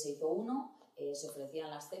se hizo uno, se ofrecían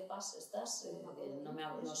las cepas estas,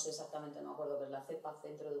 no sé exactamente, no me acuerdo, pero la cepa,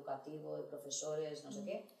 Centro Educativo de Profesores, no sé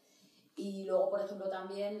qué. Y luego, por ejemplo,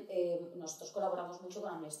 también nosotros colaboramos mucho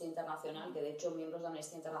con Amnistía Internacional, que de hecho miembros de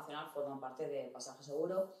Amnistía Internacional forman parte de Pasaje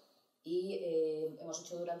Seguro, y hemos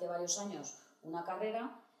hecho durante varios años una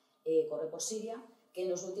carrera, Corre por Siria, que en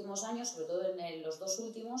los últimos años, sobre todo en los 2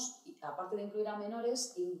 últimos, aparte de incluir a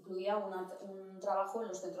menores, incluía un trabajo en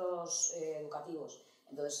los centros educativos.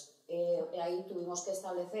 Entonces, ahí tuvimos que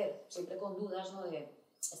establecer, siempre con dudas, ¿no?, de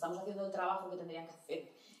estamos haciendo el trabajo que tendrían que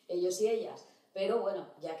hacer ellos y ellas, pero bueno,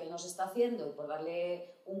 ya que no se está haciendo y por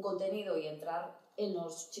darle un contenido y entrar en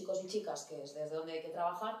los chicos y chicas, que es desde donde hay que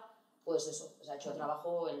trabajar, pues eso, se ha hecho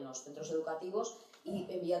trabajo en los centros educativos y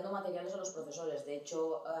enviando materiales a los profesores. De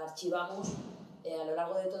hecho, archivamos a lo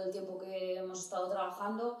largo de todo el tiempo que hemos estado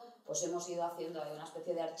trabajando, pues hemos ido haciendo una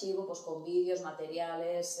especie de archivo pues con vídeos,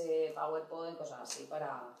 materiales, PowerPoint, cosas así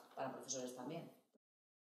para profesores también.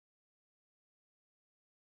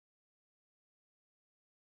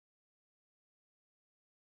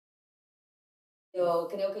 Pero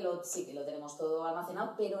creo que sí, que lo tenemos todo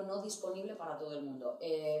almacenado, pero no disponible para todo el mundo.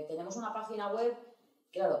 Tenemos una página web,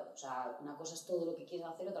 claro, o sea, una cosa es todo lo que quieres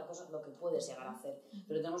hacer, otra cosa es lo que puedes llegar a hacer.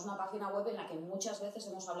 Pero tenemos una página web en la que muchas veces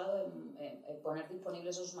hemos hablado de poner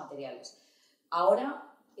disponibles esos materiales.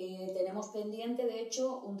 Ahora tenemos pendiente, de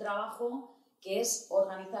hecho, un trabajo que es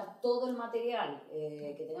organizar todo el material,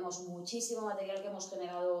 que tenemos muchísimo material que hemos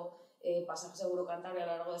generado Pasaje Seguro Cantabria a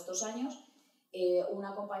lo largo de estos años.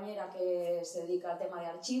 Una compañera que se dedica al tema de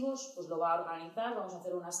archivos pues lo va a organizar, vamos a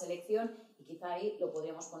hacer una selección y quizá ahí lo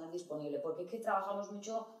podríamos poner disponible, porque es que trabajamos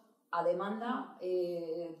mucho a demanda,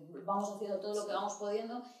 vamos haciendo todo lo que vamos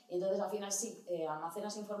pudiendo y entonces al final sí,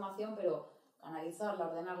 almacenas información, pero canalizarla,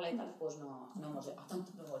 ordenarla y tal, pues no hemos llegado,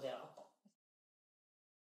 tanto no hemos llegado.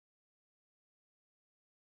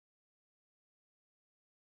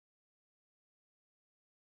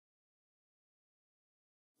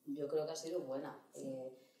 Yo creo que ha sido buena.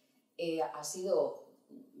 Ha sido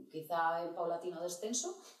quizá en paulatino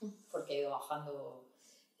descenso, porque ha ido bajando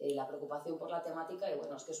la preocupación por la temática y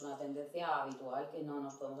bueno, es que es una tendencia habitual que no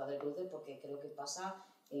nos podemos hacer cruces porque creo que pasa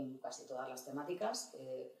en casi todas las temáticas.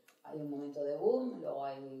 Hay un momento de boom, luego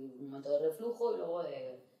hay un momento de reflujo y luego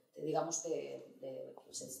digamos que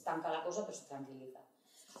se estanca la cosa pero se tranquiliza.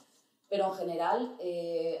 Pero en general,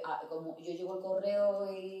 como yo llevo el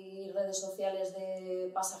correo y redes sociales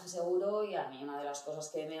de Pasaje Seguro y a mí una de las cosas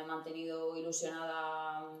que me ha mantenido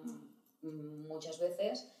ilusionada muchas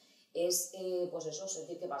veces es pues eso,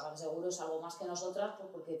 sentir que Pasaje Seguro es algo más que nosotras, pues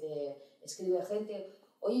porque te escribe gente,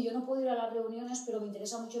 oye, yo no puedo ir a las reuniones pero me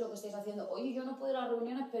interesa mucho lo que estáis haciendo, oye, yo no puedo ir a las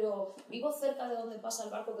reuniones pero vivo cerca de donde pasa el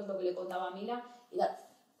barco, que es lo que le contaba a Mila, y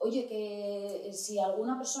oye, que si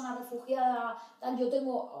alguna persona refugiada, tal, yo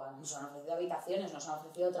tengo, nos han ofrecido habitaciones, nos han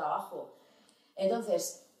ofrecido trabajo.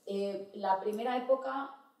 Entonces, la primera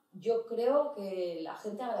época, yo creo que la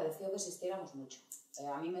gente agradeció que existiéramos mucho.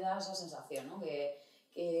 A mí me da esa sensación, ¿no? Que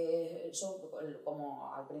eso,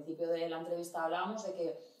 como al principio de la entrevista hablábamos, de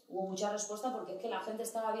que hubo mucha respuesta porque es que la gente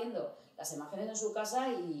estaba viendo las imágenes en su casa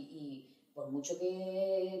y por mucho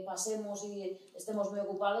que pasemos y estemos muy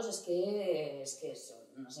ocupados, es que son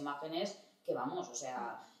unas imágenes que vamos, o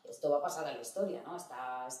sea, esto va a pasar a la historia, ¿no?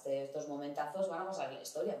 Estos momentazos van a pasar a la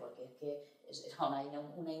historia porque es que era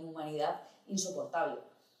una inhumanidad insoportable.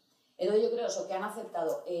 Entonces yo creo eso, que han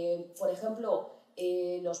aceptado, por ejemplo,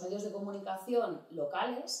 los medios de comunicación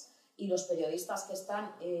locales y los periodistas que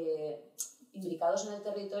están imbricados en el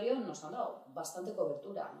territorio nos han dado bastante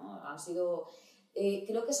cobertura, ¿no? Han sido,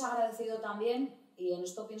 creo que se ha agradecido también, y en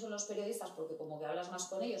esto pienso en los periodistas porque como que hablas más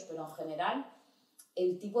con ellos, pero en general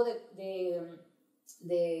el tipo de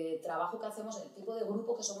trabajo que hacemos, el tipo de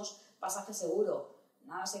grupo que somos Pasaje Seguro,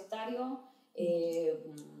 nada sectario,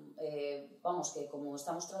 vamos, que como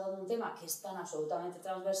estamos tratando un tema que es tan absolutamente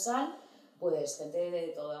transversal, pues gente de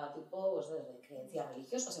todo tipo, pues de creencias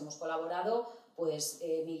religiosas. Hemos colaborado, pues,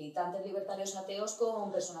 militantes libertarios ateos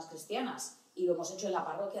con personas cristianas y lo hemos hecho en la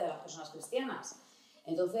parroquia de las personas cristianas.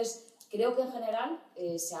 Entonces, creo que en general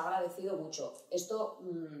se ha agradecido mucho. Esto,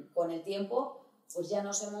 con el tiempo, pues ya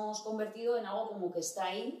nos hemos convertido en algo como que está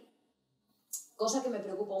ahí, cosa que me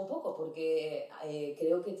preocupa un poco porque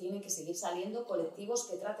creo que tienen que seguir saliendo colectivos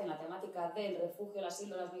que traten la temática del refugio, el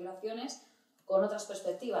asilo, las migraciones con otras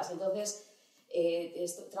perspectivas. Entonces,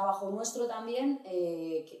 es trabajo nuestro también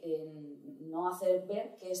no hacer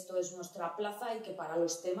ver que esto es nuestra plaza y que para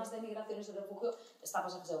los temas de migraciones y refugio está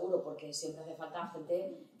Pasaje Seguro, porque siempre hace falta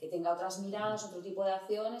gente que tenga otras miradas, otro tipo de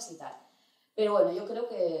acciones y tal. Pero bueno, yo creo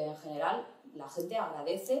que en general la gente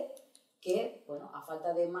agradece que, bueno, a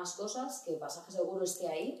falta de más cosas, que Pasaje Seguro esté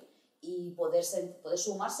ahí y poder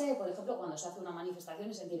sumarse, por ejemplo, cuando se hace una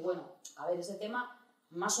manifestación y sentir, bueno, a ver, ese tema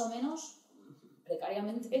más o menos,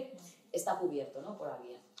 precariamente, está cubierto, ¿no?, por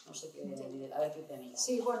alguien. No sé qué, a ver qué te mira.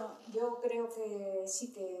 Sí, bueno, yo creo que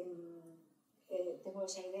sí que tengo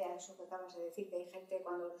esa idea, eso que acabas de decir, que hay gente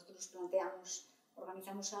cuando nosotros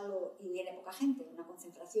organizamos algo y viene poca gente, una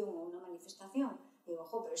concentración o una manifestación, digo,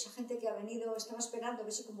 ojo, pero esa gente que ha venido estaba esperando a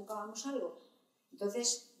ver si convocábamos algo.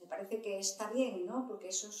 Entonces, me parece que está bien, ¿no? Porque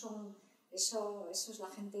eso es la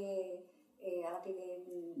gente a la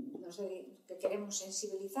que queremos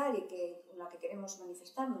sensibilizar y con la que queremos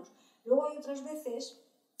manifestarnos. Luego hay otras veces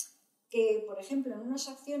que, por ejemplo, en unas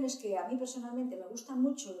acciones que a mí personalmente me gustan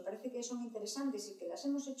mucho, me parece que son interesantes y que las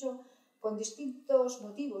hemos hecho con distintos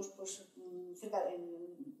motivos, pues cerca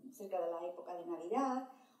de la época de Navidad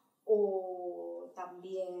o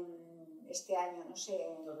también este año, no sé,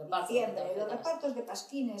 en diciembre, los repartos de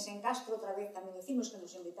pasquines en Castro, otra vez también hicimos que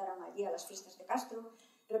nos invitaran allí a las fiestas de Castro,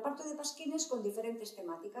 reparto de pasquines con diferentes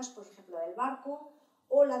temáticas, por ejemplo, la del barco,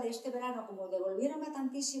 o la de este verano, como devolvieron a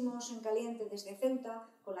tantísimos en caliente desde Ceuta,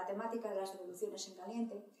 con la temática de las devoluciones en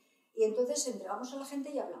caliente, y entonces entregamos a la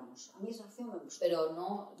gente y hablamos. A mí esa acción me gustó. Pero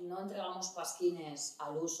no entregamos pasquines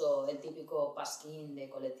al uso, el típico pasquín de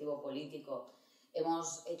colectivo político.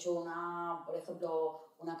 Hemos hecho por ejemplo,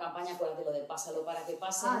 una campaña con lo de pásalo para que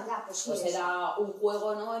pase. Pues sí, pues era un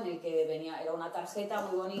juego, ¿no?, en el que era una tarjeta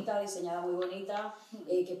muy bonita, diseñada muy bonita,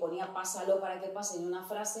 que ponía pásalo para que pase en una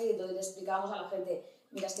frase, y entonces le explicábamos a la gente,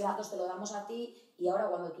 mira, es que nosotros te lo damos a ti y ahora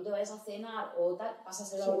cuando tú te vayas a cenar o tal,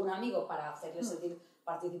 pásaselo a algún amigo para hacerle sentir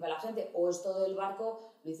participa a la gente. O esto del barco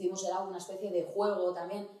lo hicimos, era una especie de juego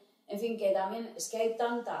también. En fin, que también es que hay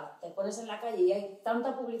te pones en la calle y hay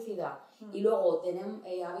tanta publicidad y luego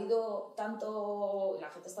ha habido tanto, la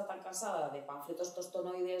gente está tan cansada de panfletos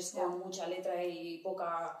tostonoides con mucha letra y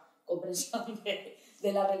poca comprensión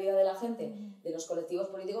de la realidad de la gente, de los colectivos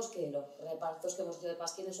políticos, que los repartos que hemos hecho de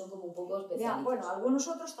pasquines son como un poco especialitos. Bueno, algunos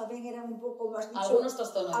otros también eran un poco más dicho. Algunos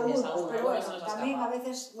tostonoides, pero bueno, también a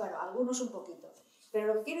veces, algunos un poquito.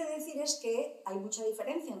 Pero lo que quiero decir es que hay mucha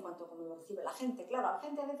diferencia en cuanto a cómo lo recibe la gente. Claro, la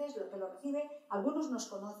gente a veces lo que lo recibe, algunos nos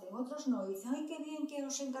conocen, otros no. Y dicen, ay, qué bien que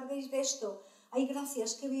os encarguéis de esto. Ay,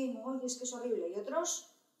 gracias, qué bien. Oye, es que es horrible. Y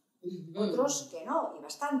otros que no. Y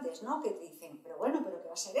bastantes, ¿no? Que te dicen, pero ¿qué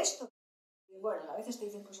va a ser esto? Y bueno, a veces te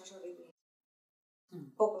dicen cosas horribles.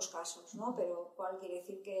 Pocos casos, ¿no? Pero cuál quiere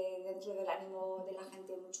decir que dentro del ánimo de la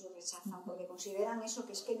gente muchos rechazan porque consideran eso,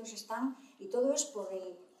 que es que nos están, y todo es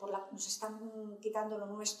nos están quitando lo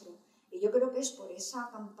nuestro. Y yo creo que es por esa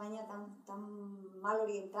campaña tan mal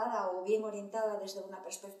orientada o bien orientada desde una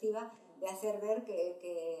perspectiva de hacer ver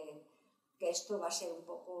que esto va a ser un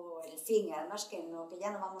poco el fin, y además que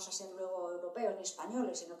ya no vamos a ser luego europeos ni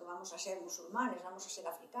españoles, sino que vamos a ser musulmanes, vamos a ser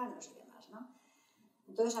africanos y demás, ¿no?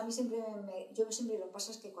 Entonces, a mí siempre lo que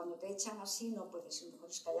pasa es que cuando te echan así no puedes, mejor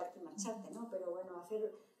es callarte y marcharte, ¿no? Pero bueno,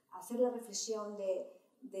 hacer la reflexión de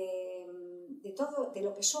todo, de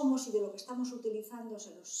lo que somos y de lo que estamos utilizando,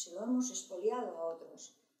 se lo hemos expoliado a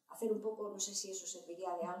otros. Hacer un poco, no sé si eso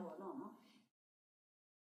serviría de algo o no, ¿no?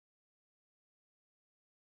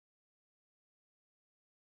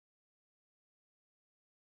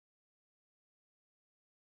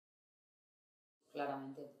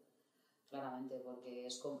 Claramente, porque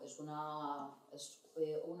es una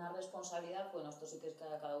responsabilidad, bueno, esto sí que es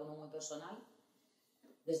cada uno muy personal,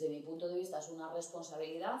 desde mi punto de vista es una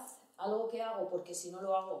responsabilidad, algo que hago porque si no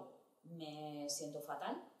lo hago me siento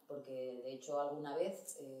fatal, porque de hecho alguna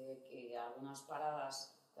vez que algunas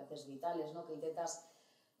paradas que haces vitales, ¿no? Que intentas,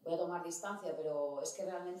 voy a tomar distancia, pero es que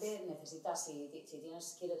realmente necesitas,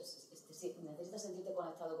 necesitas sentirte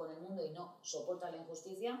conectado con el mundo y no soportas la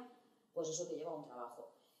injusticia, pues eso te lleva a un trabajo.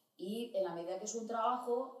 Y en la medida que es un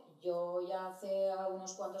trabajo, yo ya hace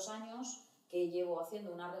unos cuantos años que llevo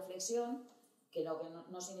haciendo una reflexión, que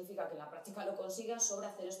no significa que en la práctica lo consigas, sobre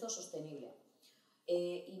hacer esto sostenible.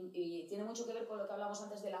 Y tiene mucho que ver con lo que hablamos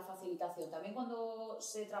antes de la facilitación. También cuando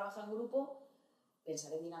se trabaja en grupo,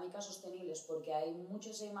 pensar en dinámicas sostenibles, porque hay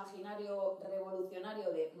mucho ese imaginario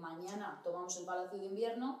revolucionario de mañana tomamos el Palacio de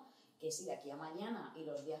Invierno, que sí, de aquí a mañana y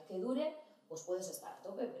los días que dure, pues puedes estar a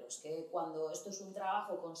tope, pero es que cuando esto es un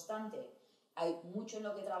trabajo constante, hay mucho en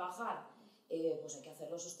lo que trabajar, pues hay que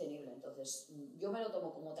hacerlo sostenible. Entonces, yo me lo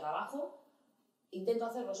tomo como trabajo, intento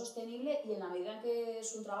hacerlo sostenible y en la medida en que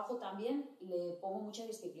es un trabajo también le pongo mucha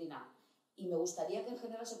disciplina. Y me gustaría que en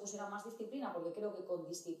general se pusiera más disciplina, porque creo que con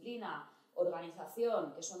disciplina,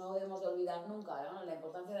 organización, que eso no debemos de olvidar nunca, ¿no? La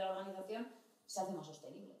importancia de la organización se hace más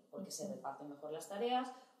sostenible, porque se reparten mejor las tareas,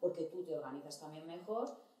 porque tú te organizas también mejor,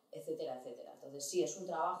 etcétera, etcétera. Entonces sí, es un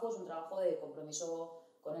trabajo de compromiso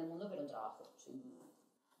con el mundo, pero un trabajo. Sí.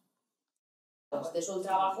 Es un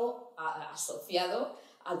trabajo asociado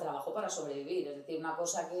al trabajo para sobrevivir, es decir, una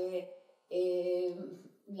cosa que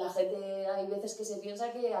la gente, hay veces que se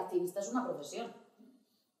piensa que activista es una profesión.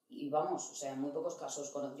 Y vamos, o sea, en muy pocos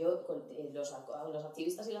casos. Los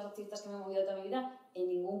activistas y las activistas que me he movido toda mi vida, en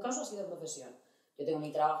ningún caso ha sido profesión. Yo tengo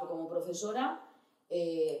mi trabajo como profesora,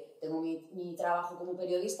 tengo mi trabajo como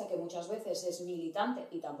periodista, que muchas veces es militante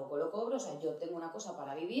y tampoco lo cobro. O sea, yo tengo una cosa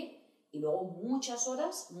para vivir y luego muchas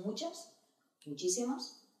horas,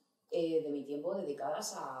 muchísimas, de mi tiempo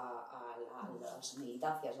dedicadas a las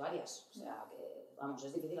militancias varias. O sea, que, vamos,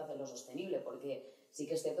 es difícil hacerlo sostenible, porque sí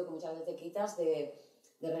que es cierto que muchas veces te quitas de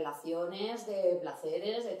relaciones, de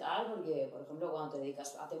placeres, de tal, porque, por ejemplo, cuando te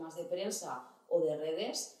dedicas a temas de prensa o de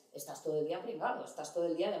redes, estás todo el día pringado, estás todo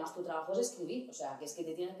el día, además tu trabajo es escribir, o sea, que es que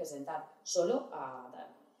te tienes que sentar solo a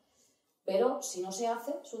tal. Pero si no se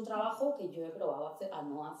hace, es un trabajo que yo he probado a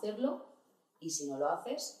no hacerlo, y si no lo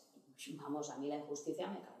haces, vamos, a mí la injusticia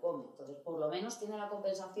me carcome. Entonces, por lo menos tiene la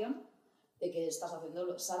compensación de que estás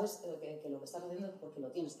haciendo, sabes que lo que estás haciendo es porque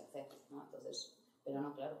lo tienes que hacer, ¿no? Entonces, pero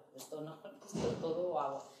no, claro, esto todo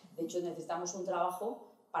hago. De hecho, necesitamos un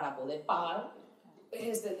trabajo para poder pagar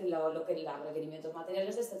los requerimientos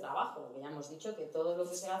materiales de este trabajo, porque ya hemos dicho que todo lo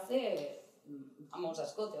que se hace, vamos a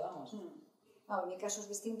escote, vamos. No, en mi caso es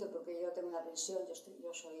distinto porque yo tengo una pensión, yo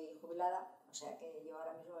soy jubilada, o sea que yo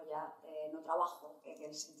ahora mismo ya no trabajo en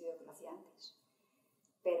el sentido que lo hacía antes.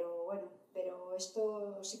 Pero bueno,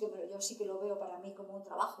 esto sí que yo sí que lo veo para mí como un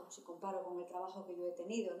trabajo. Si comparo con el trabajo que yo he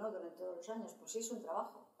tenido, ¿no? Durante todos los años, pues sí es un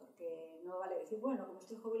trabajo, porque no vale decir, bueno, como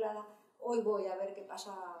estoy jubilada, hoy voy a ver qué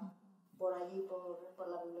pasa por allí, por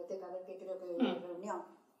la biblioteca, a ver qué creo que hay reunión.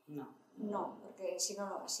 No, porque si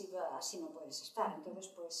no, así no puedes estar. Entonces,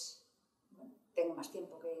 pues, bueno, tengo más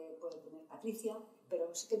tiempo que puede tener Patricia,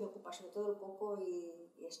 pero sí que me ocupa sobre todo el coco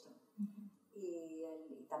y esto.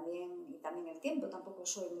 Y también el tiempo. Tampoco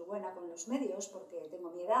soy muy buena con los medios porque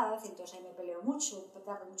tengo mi edad, entonces ahí me peleo mucho,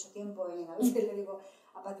 tardo mucho tiempo en, a veces le digo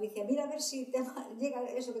a Patricia, mira a ver si llega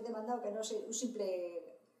eso que te he mandado, que no sé, un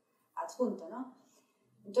simple adjunto, ¿no?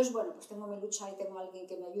 Entonces, bueno, pues tengo mi lucha y tengo a alguien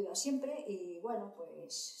que me ayuda siempre y bueno,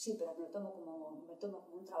 pues sí, pero me lo tomo como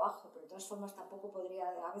un trabajo, pero de todas formas tampoco podría,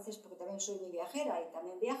 a veces, porque también soy muy viajera y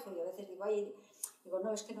también viajo y a veces digo,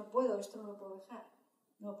 no, es que no puedo, esto no lo puedo dejar.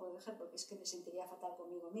 No lo puedo dejar porque es que me sentiría fatal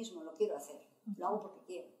conmigo mismo, lo quiero hacer, lo hago porque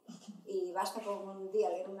quiero. Y basta con un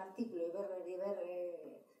día leer un artículo y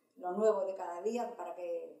ver lo nuevo de cada día para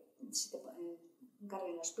que se te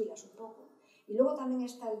carguen las pilas un poco. Y luego también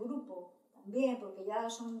está el grupo, también, porque ya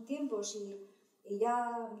son tiempos y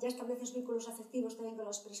ya estableces vínculos afectivos también con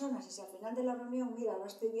las personas. Y si al final de la reunión, mira, lo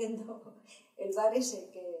estoy viendo, el bar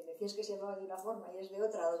ese que decías que se llamaba de una forma y es de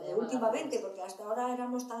otra, donde últimamente, porque hasta ahora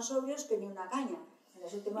éramos tan sobrios que ni una caña. En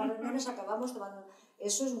las últimas reuniones acabamos tomando...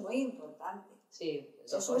 Eso es muy importante. Sí,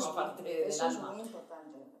 eso forma parte del alma. Eso es muy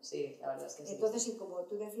importante. Sí, la verdad es que sí. Entonces, y como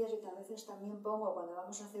tú decías, yo a veces también pongo, cuando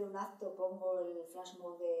vamos a hacer un acto, pongo el flash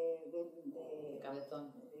mob de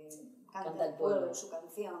Cabezón. Canta el pueblo su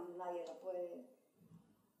canción, nadie la puede...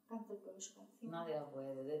 Canta el pueblo su canción. Nadie la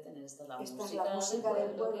puede detener, esta es la música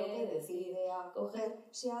del pueblo que decide acoger.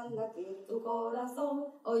 Si al latir tu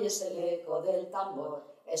corazón oyes el eco del tambor,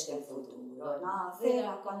 es que el futuro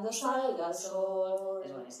nacerá cuando salga el sol.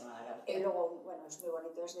 Es buenísima la canción. Y luego, bueno, es muy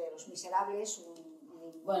bonito, es de Los Miserables, un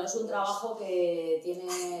Bueno, es un trabajo que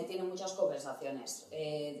tiene muchas compensaciones.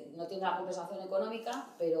 No tiene la compensación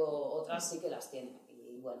económica, pero otras sí que las tiene.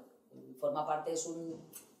 Y bueno, forma parte, es un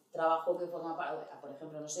trabajo que forma parte, por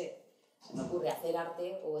ejemplo, no sé, se me ocurre hacer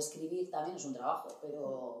arte o escribir también es un trabajo,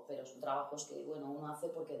 pero son trabajos que bueno, uno hace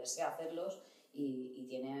porque desea hacerlos y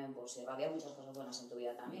tiene, pues irradia muchas cosas buenas en tu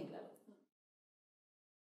vida también, claro.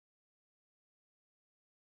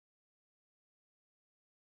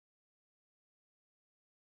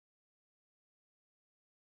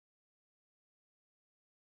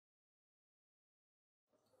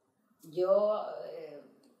 Yo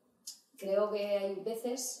creo que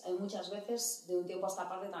hay muchas veces, de un tiempo a esta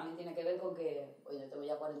parte también tiene que ver con que, oye, tengo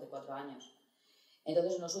ya 44 años.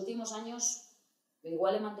 Entonces, en los últimos años,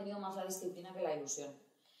 igual he mantenido más la disciplina que la ilusión.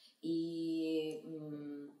 Y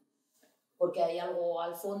porque hay algo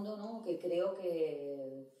al fondo, ¿no? Que creo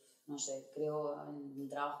que, no sé, creo en el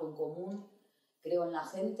trabajo en común, creo en la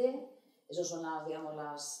gente, esas son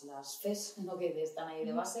las FES, ¿no? Que están ahí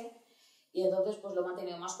de base. Y entonces pues lo he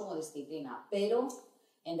mantenido más como disciplina, pero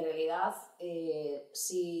en realidad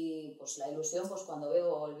sí, pues la ilusión, pues cuando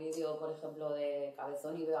veo el vídeo, por ejemplo, de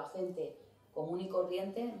Cabezón y veo a gente común y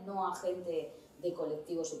corriente, no a gente de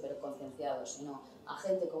colectivos superconcienciados, sino a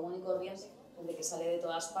gente común y corriente, gente que sale de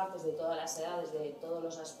todas partes, de todas las edades, de todos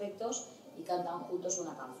los aspectos y cantan juntos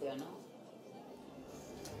una canción, ¿no?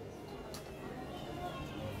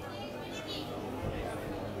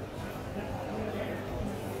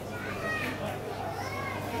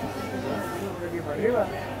 Arriba.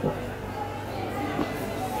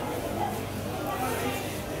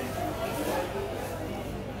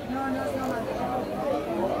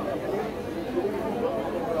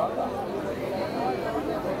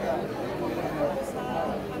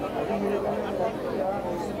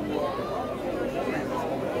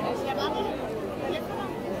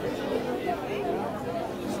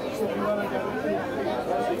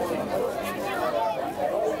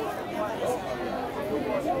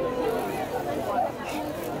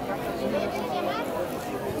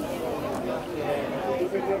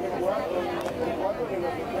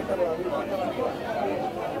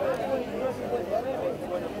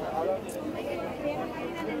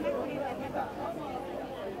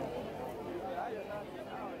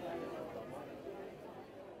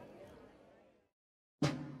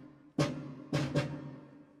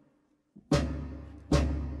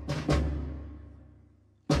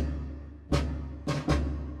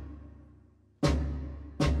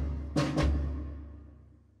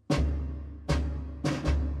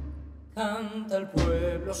 Canta el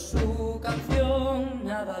pueblo su canción,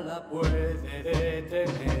 nada la puede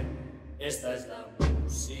detener. Esta es la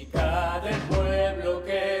música del pueblo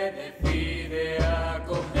que decide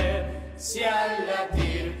acoger. Si al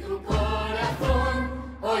latir tu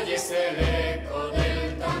corazón oyes el eco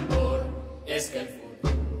del tambor, es que el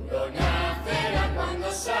futuro nacerá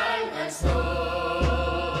cuando salga el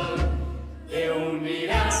sol. Te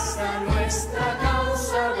unirás a nuestra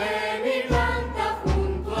causa, ven y planta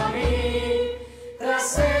junto a mí,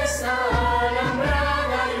 tras esa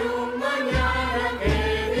alambrada y un mañana que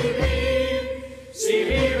vivir. Si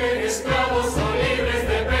viven esclavos o libres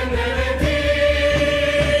depende de ti.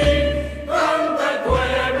 Canta el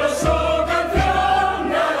pueblo su canción,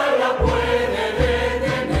 nada la puede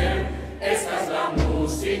detener. Esta es la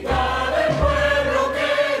música del pueblo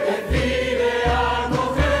que decide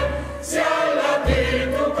acoger. Si al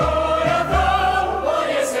latir tu corazón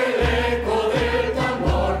oyes el eco del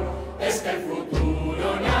tambor, es que el futuro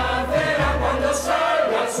nacerá cuando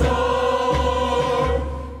salga el sol.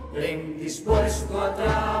 Ven dispuesto a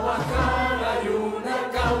trabajar, hay una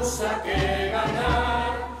causa que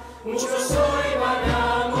ganar. Muchos hoy van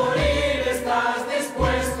a morir, estás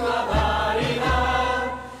dispuesto a dar y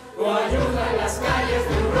dar tu ayuda en las calles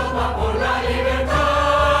de Europa por la libertad.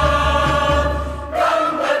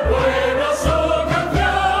 Canta el pueblo su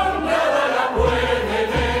canción, nada la puede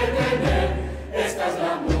detener. Esta es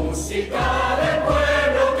la música del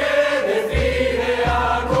pueblo que decide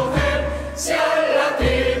acoger. Si al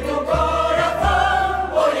latir tu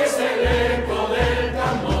corazón oyes el eco del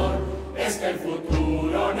tambor, es que el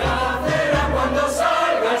futuro nacerá cuando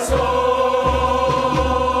salga el sol.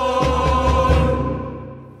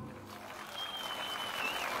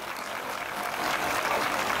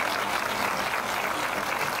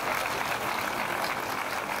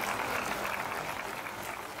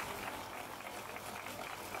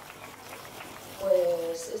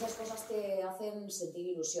 Pues esas cosas te hacen sentir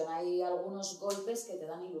ilusión. Hay algunos golpes que te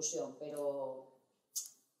dan ilusión, pero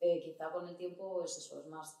quizá con el tiempo es eso, es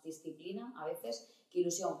más disciplina a veces que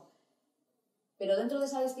ilusión. Pero dentro de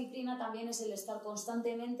esa disciplina también es el estar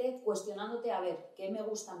constantemente cuestionándote, a ver, ¿qué me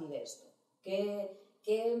gusta a mí de esto?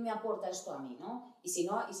 ¿Qué me aporta esto a mí, ¿no? Y si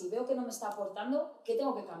veo que no me está aportando, ¿qué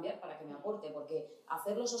tengo que cambiar para que me aporte? Porque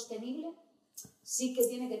hacerlo sostenible sí que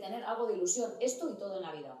tiene que tener algo de ilusión. Esto y todo en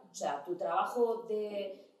la vida. O sea, tu trabajo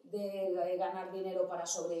de ganar dinero para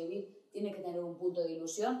sobrevivir tiene que tener un punto de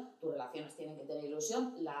ilusión, tus relaciones tienen que tener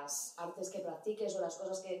ilusión, las artes que practiques o las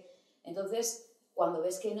cosas que... Entonces, cuando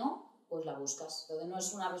ves que no, pues la buscas. Entonces no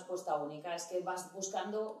es una respuesta única, es que vas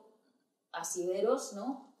buscando asideros,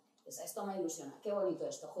 ¿no? Esto me ilusiona, qué bonito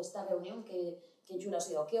esto, esta reunión, qué chula ha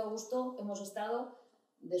sido, qué a gusto hemos estado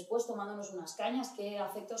después tomándonos unas cañas, qué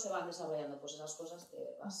afectos se van desarrollando, pues esas cosas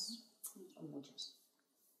son muchas.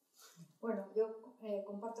 Bueno, yo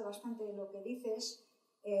comparto bastante lo que dices.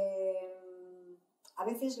 A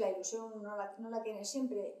veces la ilusión no la tienes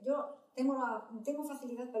siempre. Yo tengo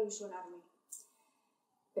facilidad para ilusionarme,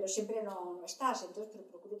 pero siempre no estás, entonces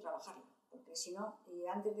procuro trabajarlo. Porque si no, y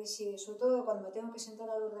antes de sobre todo cuando me tengo que sentar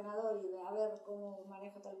al ordenador y a ver cómo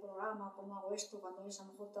manejo tal programa, cómo hago esto, cuando es a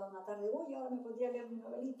lo mejor toda una tarde, uy, ahora me podría leer mi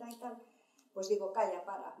novelita y tal, pues digo, calla,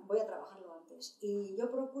 voy a trabajarlo antes. Y yo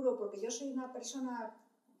procuro, porque yo soy una persona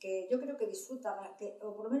que yo creo que disfruta,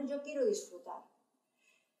 o por lo menos yo quiero disfrutar.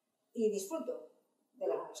 Y disfruto de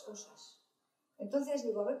las cosas. Entonces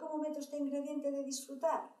digo, a ver cómo meto este ingrediente de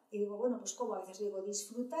disfrutar. Y digo, bueno, pues cómo a veces digo,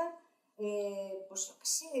 disfrutar... pues yo qué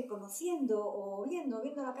sé, conociendo o viendo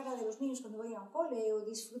la cara de los niños cuando voy a un cole, o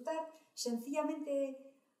disfrutar sencillamente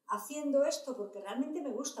haciendo esto porque realmente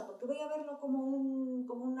me gusta, porque voy a verlo como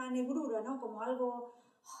una negrura, ¿no? Como algo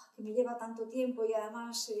que me lleva tanto tiempo y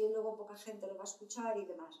además luego poca gente lo va a escuchar y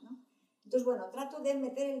demás, ¿no? Entonces, bueno, trato de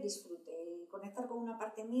meter el disfrute y conectar con una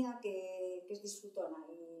parte mía que es disfrutona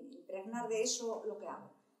y impregnar de eso lo que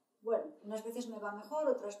hago. Bueno, unas veces me va mejor,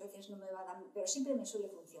 otras veces no me va tan... pero siempre me suele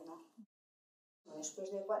funcionar.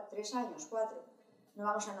 Después de 3 años, 4, no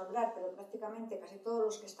vamos a nombrar, pero prácticamente casi todos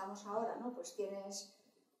los que estamos ahora, ¿no? Pues tienes,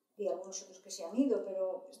 y algunos otros que se han ido,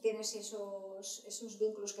 pero pues tienes esos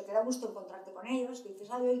vínculos que te da gusto encontrarte con ellos, dices,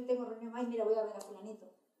 hoy tengo reunión, mira, voy a ver a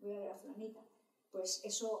fulanito, voy a ver a fulanita. Pues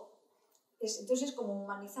eso, entonces es como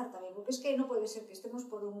humanizar también, porque es que no puede ser que estemos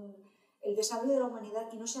por el desarrollo de la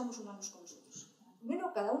humanidad y no seamos humanos con nosotros.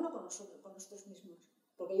 Primero, cada uno con nosotros mismos,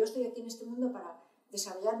 porque yo estoy aquí en este mundo para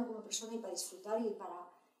desarrollarme como persona y para disfrutar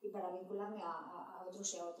y para vincularme a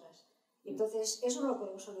otros y a otras. Y entonces eso no lo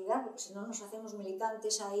podemos olvidar, porque si no nos hacemos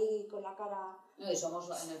militantes ahí con la cara... No, y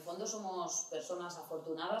en el fondo somos personas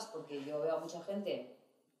afortunadas, porque yo veo a mucha gente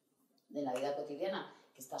de la vida cotidiana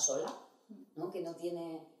que está sola, ¿no? Que no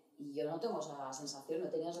tiene... Y yo no tengo esa sensación, no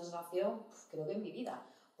he tenido esa sensación, creo que en mi vida.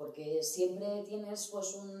 Porque siempre tienes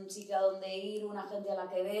pues un sitio a donde ir, una gente a la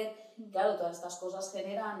que ver. Claro, todas estas cosas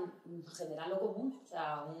generan lo común, o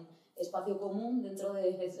sea, un espacio común dentro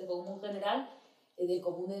de común general, del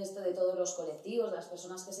común de todos los colectivos, de las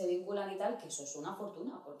personas que se vinculan y tal, que eso es una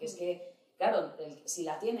fortuna, porque es que, claro, si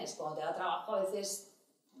la tienes cuando te da trabajo a veces,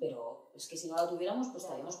 pero es que si no la tuviéramos, pues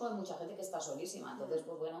estaríamos con mucha gente que está solísima. Entonces,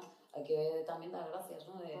 pues bueno, hay que también dar gracias,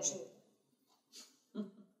 ¿no? Pues sí.